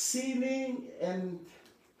 sinning and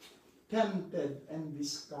tempted and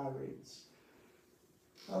discouraged.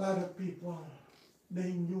 A lot of people,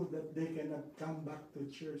 they knew that they cannot come back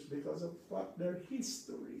to church because of what their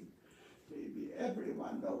history. Maybe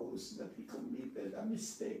everyone knows that he committed a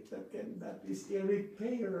mistake that is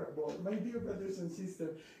irreparable. My dear brothers and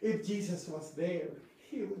sisters, if Jesus was there,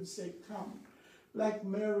 he would say, come. Like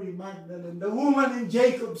Mary Magdalene, the woman in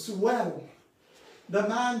Jacob's well, the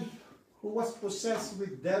man who was possessed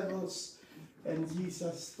with devils. And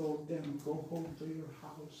Jesus told them, go home to your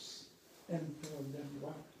house and tell them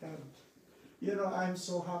what God. You know, I'm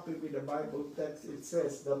so happy with the Bible text. It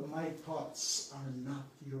says that my thoughts are not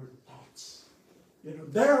your thoughts. You know,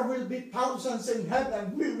 there will be thousands in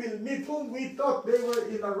heaven. We will meet whom we thought they were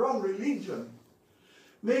in a wrong religion.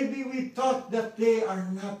 Maybe we thought that they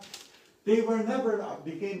were never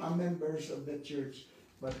became a members of the church,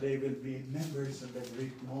 but they will be members of the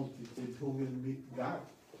great multitude who will meet God.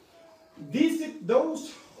 Visit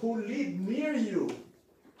those who live near you,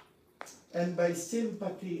 and by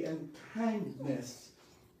sympathy and kindness,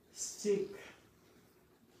 seek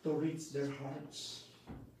to reach their hearts.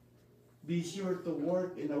 Be sure to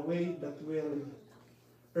work in a way that will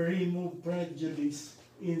remove prejudice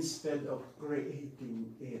instead of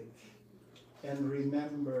creating it. And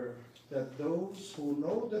remember that those who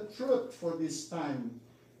know the truth for this time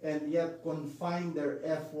and yet confine their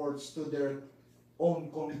efforts to their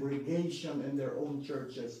own congregation and their own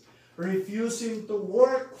churches, refusing to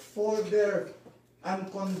work for their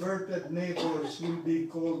unconverted neighbors, will be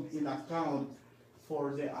called in account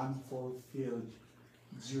for the unfulfilled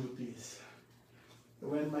duties.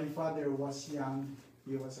 When my father was young,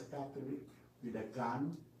 he was a Catholic with a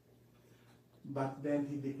gun, but then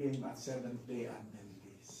he became a Seventh-day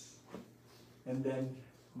Adventist. And then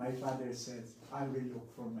my father said, I will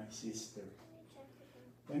look for my sister.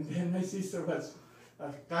 And then my sister was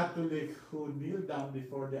a Catholic who kneeled down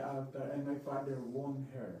before the altar, and my father warned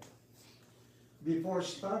her, before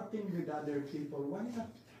starting with other people, why not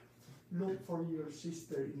look for your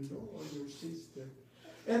sister-in-law or your sister?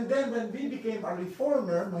 And then when we became a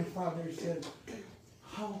reformer, my father said,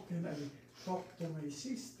 how can I talk to my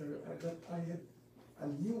sister that I had a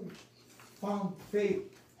new found faith?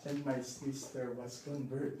 And my sister was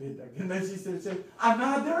converted again. My sister said,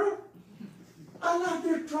 another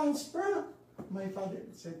transfer? My father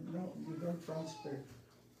said, no, you don't transfer,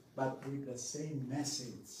 but with the same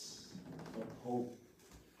message of hope.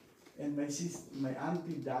 And my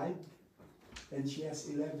auntie died, and she has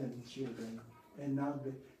 11 children. And now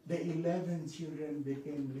the 11 children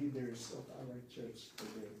became leaders of our church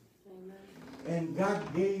today. Amen. And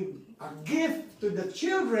God gave a gift to the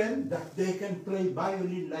children that they can play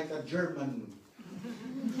violin like a German.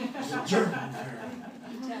 German.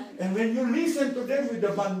 And when you listen to them with the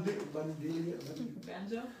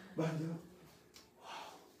banjo, wow!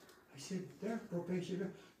 I said, they're professional.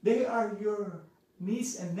 They are your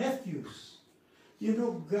niece and nephews. You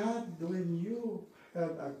know, God, when you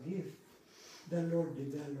have a gift, the Lord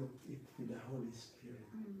developed it with the Holy Spirit.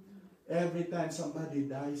 Every time somebody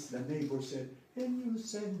dies, the neighbor said, can you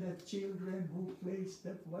send the children who plays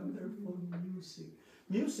that wonderful music?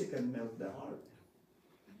 Music can melt the heart.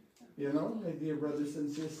 You know, my dear brothers and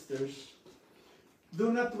sisters,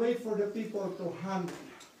 do not wait for the people to hunt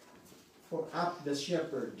for up the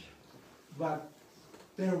shepherd, but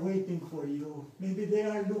they're waiting for you. Maybe they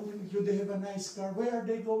are looking at you, they have a nice car. Where are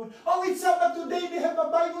they going? Oh, it's Sabbath today, they have a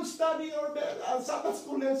Bible study or a Sabbath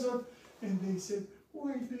school lesson. And they said,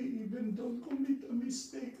 why they even don't commit a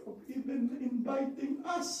mistake of even inviting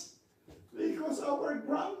us? Because our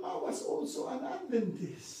grandma was also an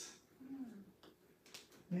Adventist.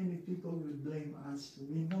 Many people will blame us.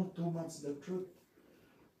 We know too much the truth.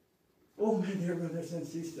 Oh, my dear brothers and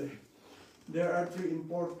sisters, there are 3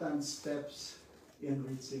 important steps in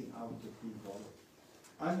reaching out to people.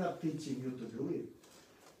 I'm not teaching you to do it.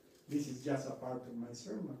 This is just a part of my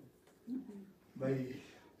sermon.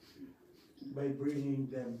 By bringing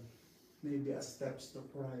them maybe a steps to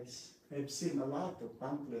Christ. I've seen a lot of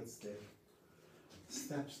pamphlets there.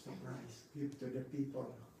 Steps to Christ. Give to the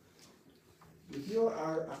people. If you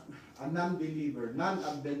are a non-believer,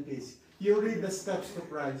 non-Adventist, you read the steps to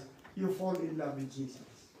Christ, you fall in love with Jesus.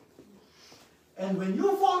 And when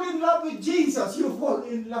you fall in love with Jesus, you fall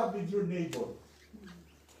in love with your neighbor.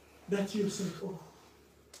 That you say, oh,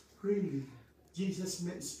 really? Jesus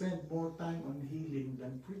spent more time on healing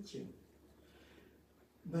than preaching.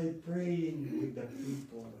 By praying with the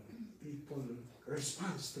people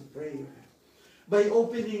respond to prayer. By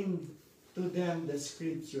opening to them the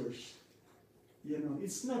scriptures. You know,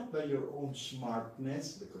 it's not by your own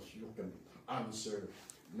smartness, because you can answer.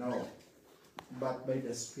 No. But by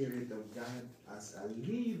the Spirit of God as a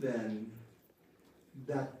leaven,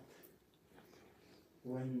 that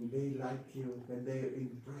when they like you, when they are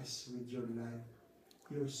impressed with your life,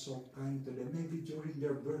 you're so kind to them. Maybe during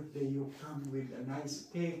their birthday, you come with a nice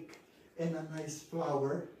cake and a nice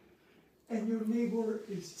flower, and your neighbor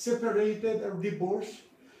is separated or divorced.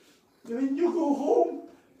 When you go home,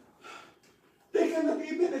 they cannot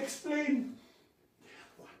even explain,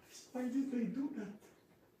 why did they do that?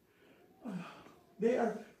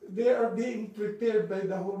 They are being prepared by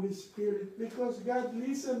the Holy Spirit because God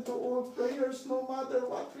listens to all prayers no matter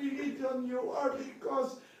what religion you are,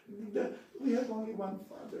 because we have only one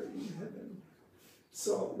Father in heaven.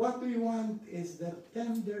 So what we want is the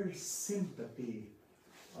tender sympathy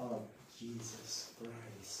of Jesus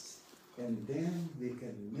Christ. And then we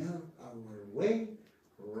can melt our way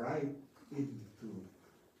right into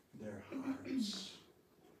their hearts.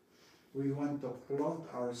 We want to clothe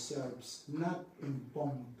ourselves not in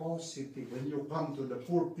pomposity. When you come to the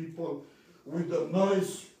poor people with a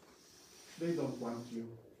nice, they don't want you.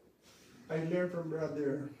 I learned from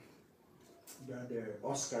Brother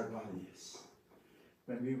Oscar Valles.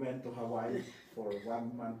 When we went to Hawaii for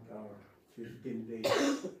 1 month or 15 days,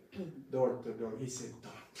 door to door, he said,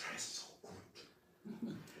 don't dress so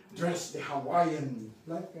good. Dress the Hawaiian,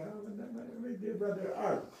 like my dear Brother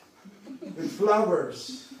Art, with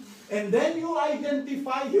flowers. And then you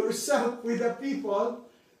identify yourself with the people.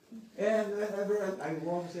 And whenever I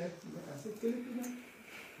walk there, I said, Filipino?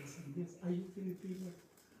 I said, yes. Are you Filipino?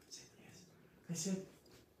 I said, yes. I said,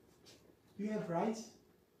 do you have rice?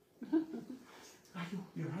 Are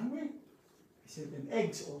you're hungry? I said, and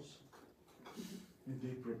eggs also. And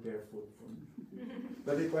they prepare food for me.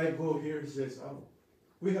 But if I go here, he says, oh,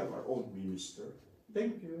 we have our own minister.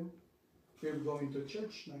 Thank you. We're going to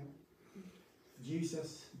church now.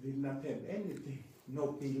 Jesus did not have anything. No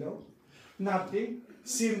pillow, nothing,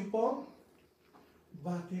 simple,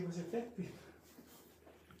 but he was effective.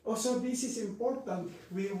 Also, this is important.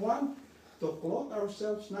 We want to clothe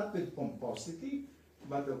ourselves not with pomposity,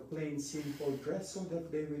 but a plain, simple dress so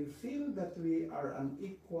that they will feel that we are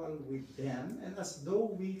unequal with them and as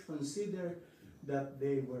though we consider that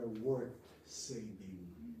they were worth saving.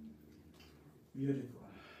 Beautiful.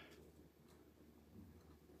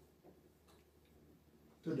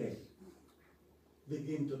 Today,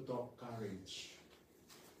 begin to talk courage.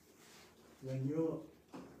 When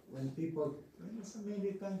people, so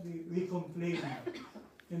many times we complain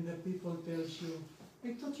and the people tells you,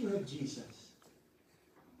 I thought you had Jesus.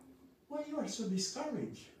 Why you are so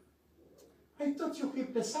discouraged? I thought you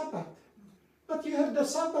keep the Sabbath. But you have the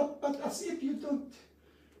Sabbath, but as if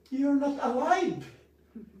you're not alive.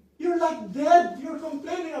 You're like dead. You're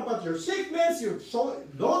complaining about your sickness, your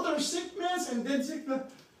daughter's sickness, and then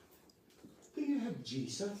sickness. Do you have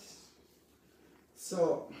Jesus?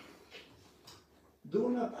 So, do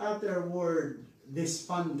not utter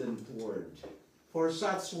despondent word. For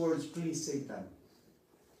such words please Satan.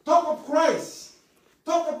 Talk of Christ.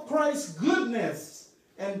 Talk of Christ's goodness.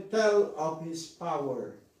 And tell of His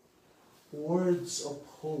power. Words of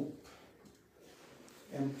hope.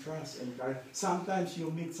 And trust and courage. Sometimes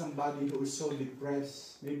you meet somebody who is so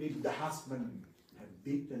depressed. Maybe the husband had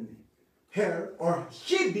beaten her or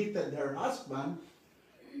she beaten her husband.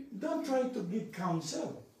 Don't try to give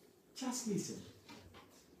counsel. Just listen.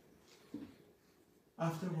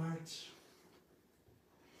 Afterwards,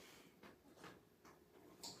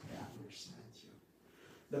 I understand you.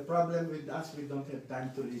 The problem with us, we don't have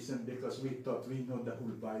time to listen because we thought we know the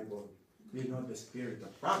whole Bible. We know the spirit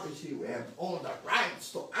of prophecy. We have all the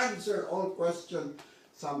rights to answer all questions.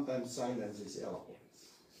 Sometimes silence is eloquence.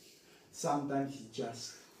 Sometimes it's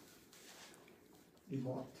just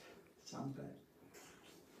emote. Sometimes.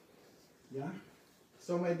 Yeah?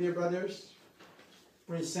 So my dear brothers,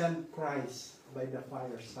 present Christ by the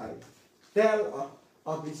fireside. Tell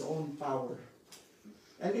of His own power.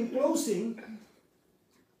 And in closing,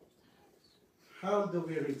 how do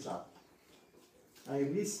we reach out? I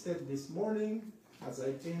listed this morning as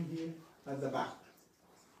I came here at the back.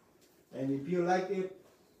 And if you like it,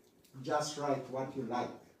 just write what you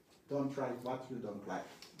like. Don't write what you don't like.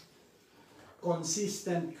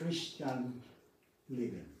 Consistent Christian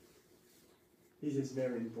living. This is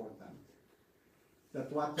very important.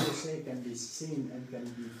 That what you say can be seen and can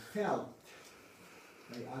be felt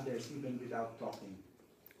by others even without talking.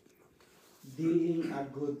 Being a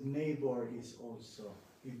good neighbor is also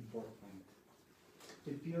important.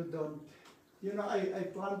 If you don't, I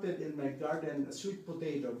planted in my garden a sweet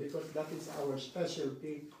potato because that is our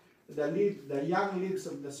specialty. The young leaves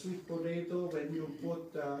of the sweet potato, when you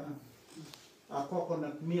put a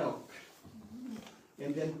coconut milk,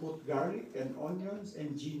 and then put garlic and onions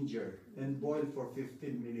and ginger and boil for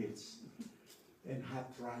 15 minutes. And hot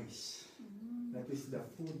rice. That is the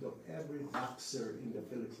food of every boxer in the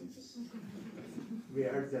Philippines. We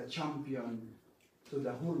are the champion to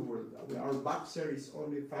the whole world. Our boxer is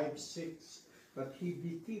only 5'6", but he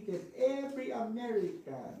defeated every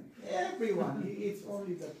American, everyone. He eats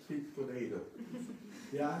only that sweet potato.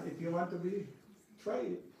 Yeah, if you want to try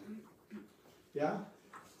it. Yeah.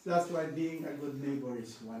 That's why being a good neighbor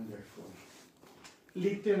is wonderful.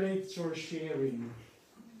 Literature sharing.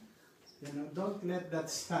 Don't let that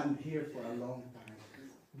stand here for a long time.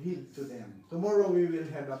 Give to them. Tomorrow we will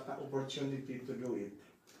have an opportunity to do it.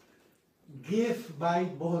 Give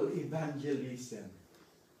Bible evangelism.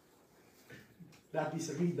 That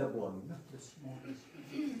is readable, not the smallest.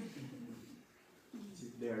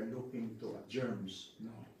 They are looking to germs.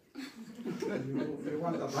 No. You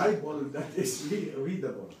want a Bible that is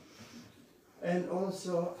readable. And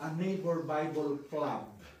also a neighbor Bible club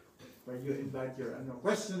where you invite your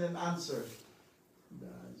question and answer.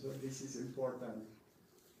 So this is important.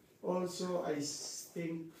 Also, I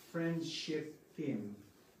think friendship team.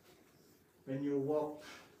 When you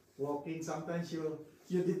walking, sometimes you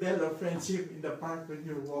develop friendship in the park when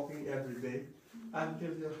you're walking every day.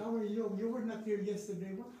 Until you, how are you? You were not here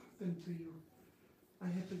yesterday. What happened to you? I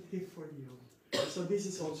have a gift for you. So this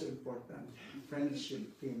is also important.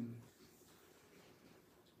 Friendship team.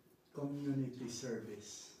 Community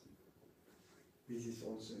service. This is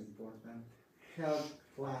also important. Health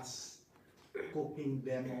class. Cooking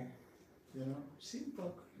demo.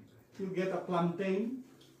 Simple. You get a plantain.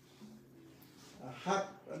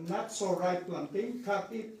 Not so ripe plantain.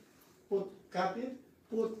 Cut it. Put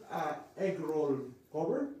an egg roll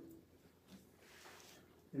cover,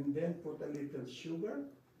 and then put a little sugar,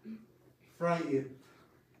 fry it.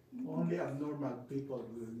 Only abnormal people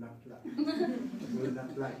will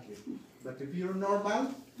not like it. But if you're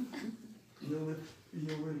normal, you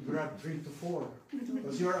will grab 3 to 4,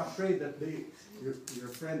 because you're afraid that your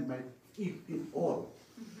friend might eat it all.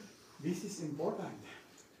 This is important.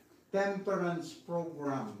 Temperance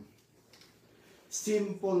program.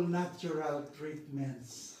 Simple natural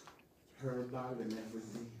treatments, herbal and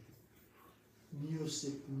everything.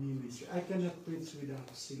 Music ministry. I cannot preach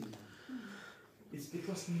without singing. It's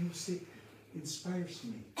because music inspires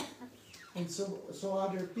me. And so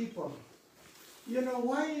other people.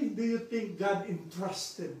 Why do you think God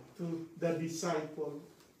entrusted to the disciple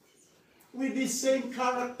with the same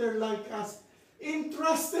character like us,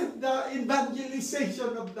 entrusted the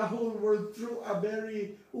evangelization of the whole world through a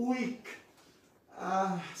very weak,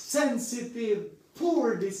 sensitive,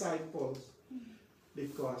 poor disciples?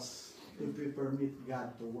 Because if we permit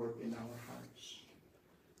God to work in our hearts,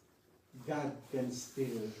 God can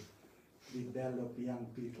still develop young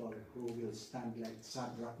people who will stand like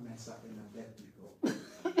Shadrach, Meshach, and Abednego.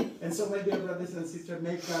 And so, my dear brothers and sisters,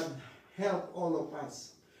 may God help all of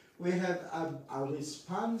us. We have a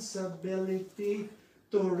responsibility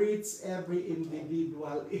to reach every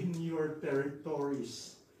individual in your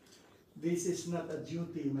territories. This is not a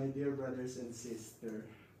duty, my dear brothers and sisters.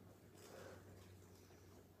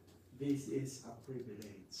 This is a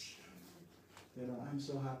privilege. I'm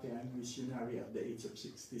so happy I'm missionary at the age of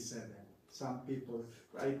 67. Some people,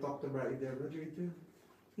 I talked about it there, brother,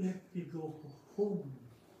 let me go home.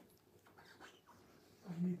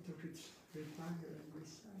 I need to retire and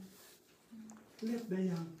resign. Let the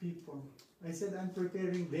young people. I said, I'm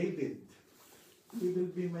preparing David. He will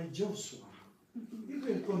be my Joshua. He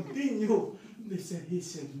will continue. He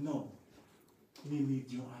said, no. We need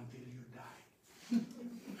you until you die.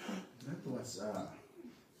 That was, I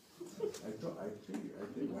think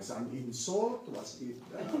it was an insult. Was it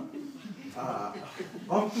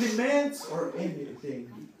compliments or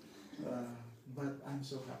anything? But I'm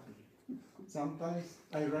so happy. Sometimes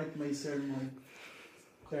I write my sermon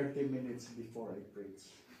 30 minutes before I preach,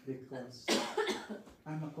 because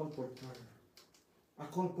I'm a colporteur. A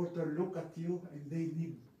colporteur look at you and they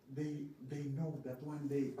know that one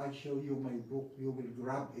day if I show you my book, you will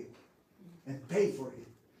grab it and pay for it.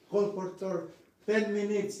 Colporteur, 10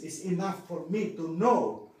 minutes is enough for me to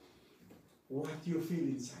know what you feel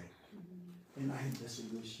inside. And I am the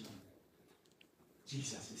solution.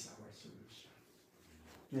 Jesus is our solution.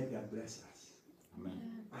 May God bless us.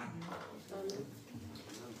 Amen. Amen.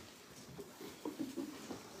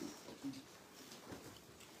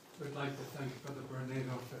 We'd like to thank Brother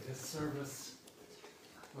Bernardo for his service.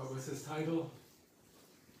 What was his title?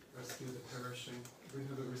 Rescue the Perishing. We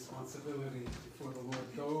have a responsibility before the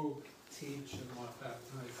Lord. Go, teach, and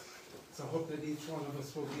baptize. So I hope that each one of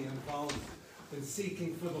us will be involved in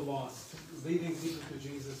seeking for the lost, leading people to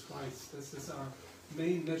Jesus Christ. This is our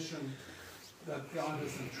main mission that God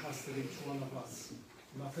has entrusted each one of us.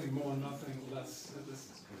 Nothing more, nothing less.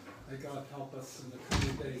 May God help us in the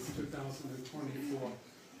coming days, 2024.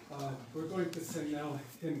 We're going to sing now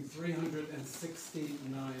hymn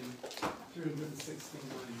 369.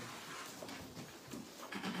 369.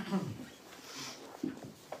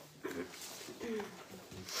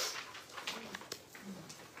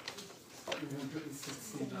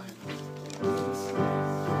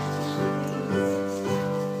 $369.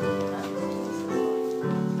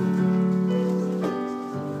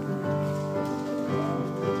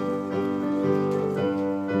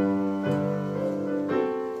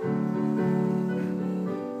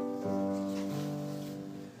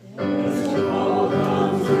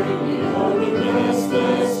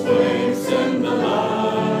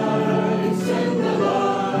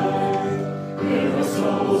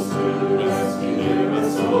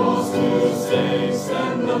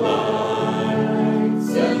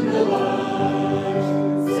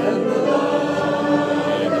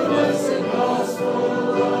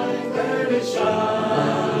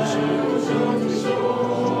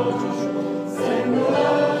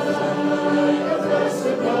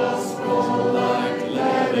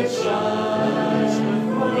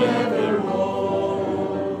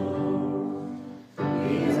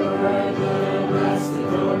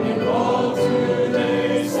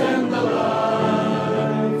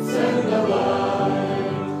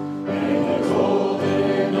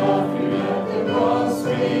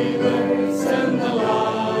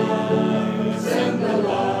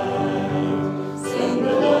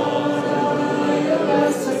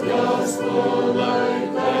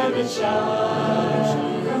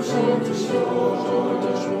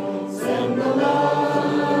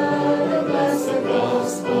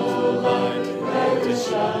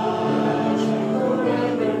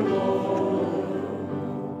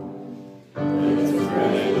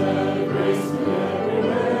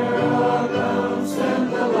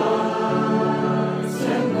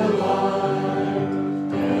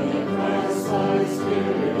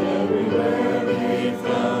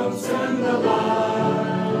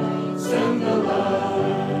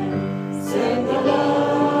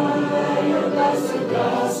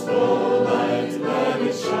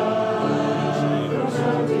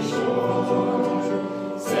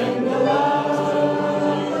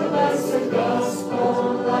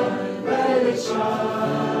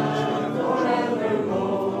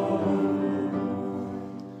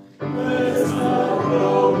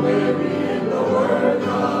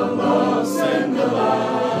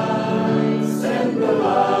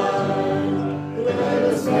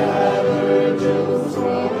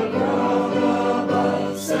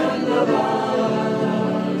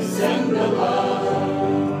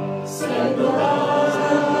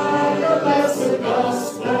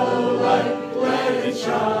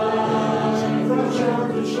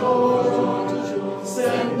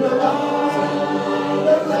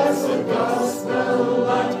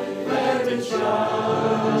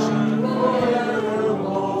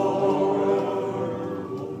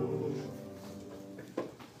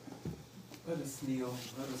 Let us kneel.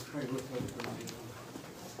 Let us pray with open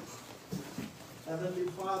Heavenly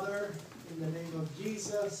Father, in the name of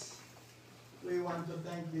Jesus, we want to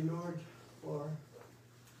thank you, Lord, for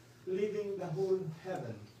leaving the whole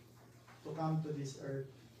heaven to come to this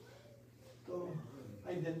earth, to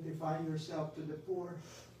identify yourself to the poor,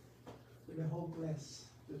 to the hopeless,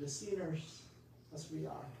 to the sinners as we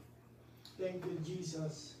are. Thank you,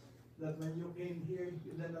 Jesus, that when you came here,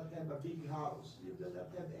 you did not have a big house, you did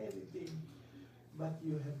not have anything, but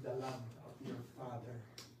you have the love of your Father.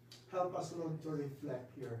 Help us, Lord, to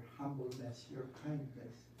reflect your humbleness, your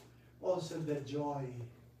kindness, also the joy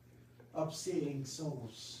of seeing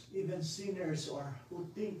souls, even sinners or who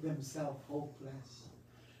think themselves hopeless.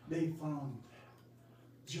 They found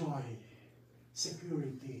joy,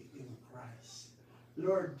 security in Christ.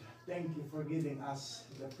 Lord, thank you for giving us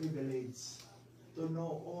the privilege to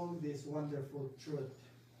know all this wonderful truth.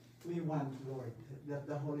 We want, Lord, that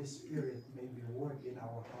the Holy Spirit may be worked in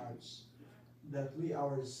our hearts, that we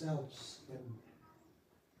ourselves can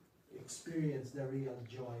experience the real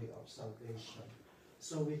joy of salvation,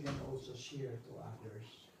 so we can also share to others.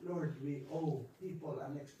 Lord, we owe people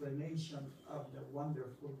an explanation of the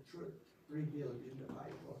wonderful truth revealed in the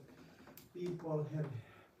Bible. People have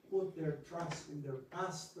put their trust in their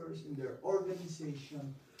pastors, in their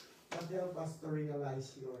organization, but help us to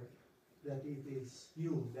realize, Lord, that it is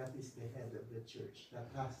you that is the head of the church, that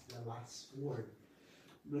has the last word.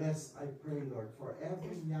 Bless, I pray, Lord, for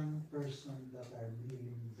every young person that are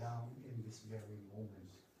kneeling down in this very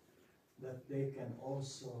moment, that they can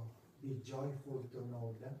also be joyful to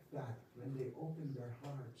know that God, when they open their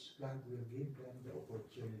hearts, God will give them the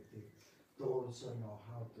opportunity to also know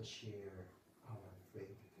how to share our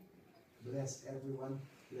faith. Bless everyone.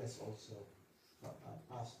 Bless also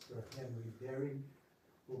Pastor Henry Daring,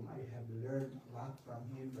 whom I have learned a lot from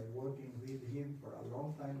him by working with him for a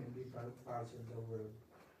long time in different parts of the world.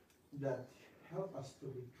 That help us to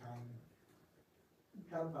be kind,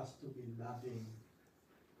 help us to be loving.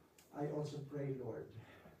 I also pray, Lord,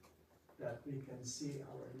 that we can see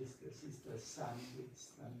our little sister Sandy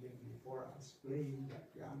standing before us playing the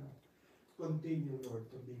piano. Continue, Lord,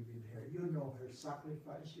 to be with her. You know her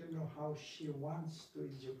sacrifice. You know how she wants to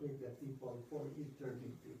educate the people for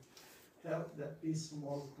eternity. Help that this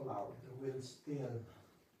small cloud will still,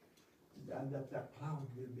 and that the cloud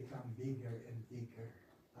will become bigger and bigger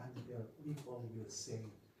until people will say,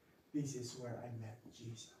 this is where I met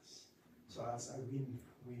Jesus. So as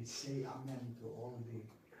we say amen to all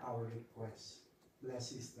our requests. Bless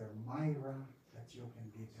Sister Myra, that you can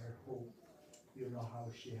give her hope. You know how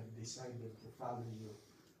she have decided to follow you,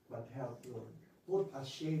 but help, Lord. Put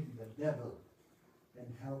ashamed the devil and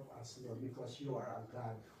help us, Lord, because you are a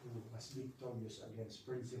God who was victorious against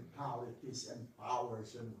principalities and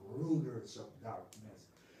powers and rulers of darkness.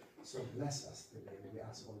 So bless us today. We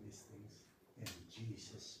ask all these things in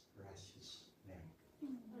Jesus' precious name.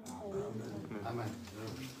 Amen. Amen.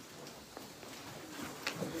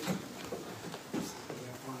 We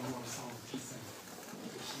have one more song to sing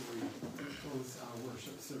before we close our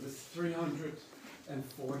worship service.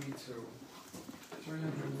 342.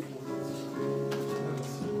 342. Let us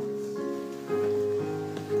rise.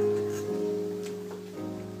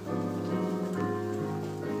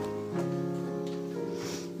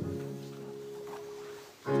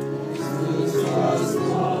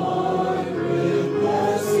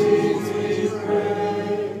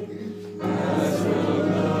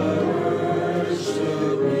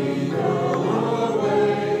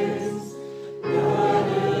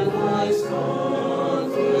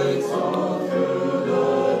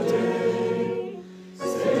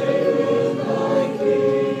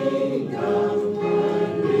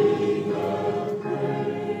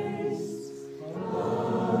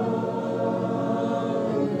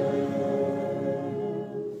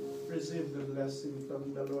 Receive the blessing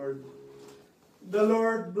from the Lord. The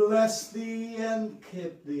Lord bless thee and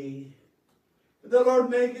keep thee. The Lord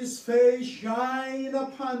make his face shine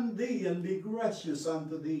upon thee and be gracious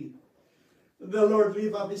unto thee. The Lord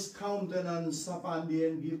lift up his countenance upon thee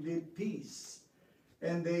and give thee peace.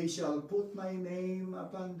 And they shall put my name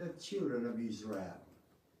upon the children of Israel,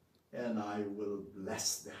 and I will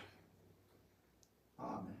bless them.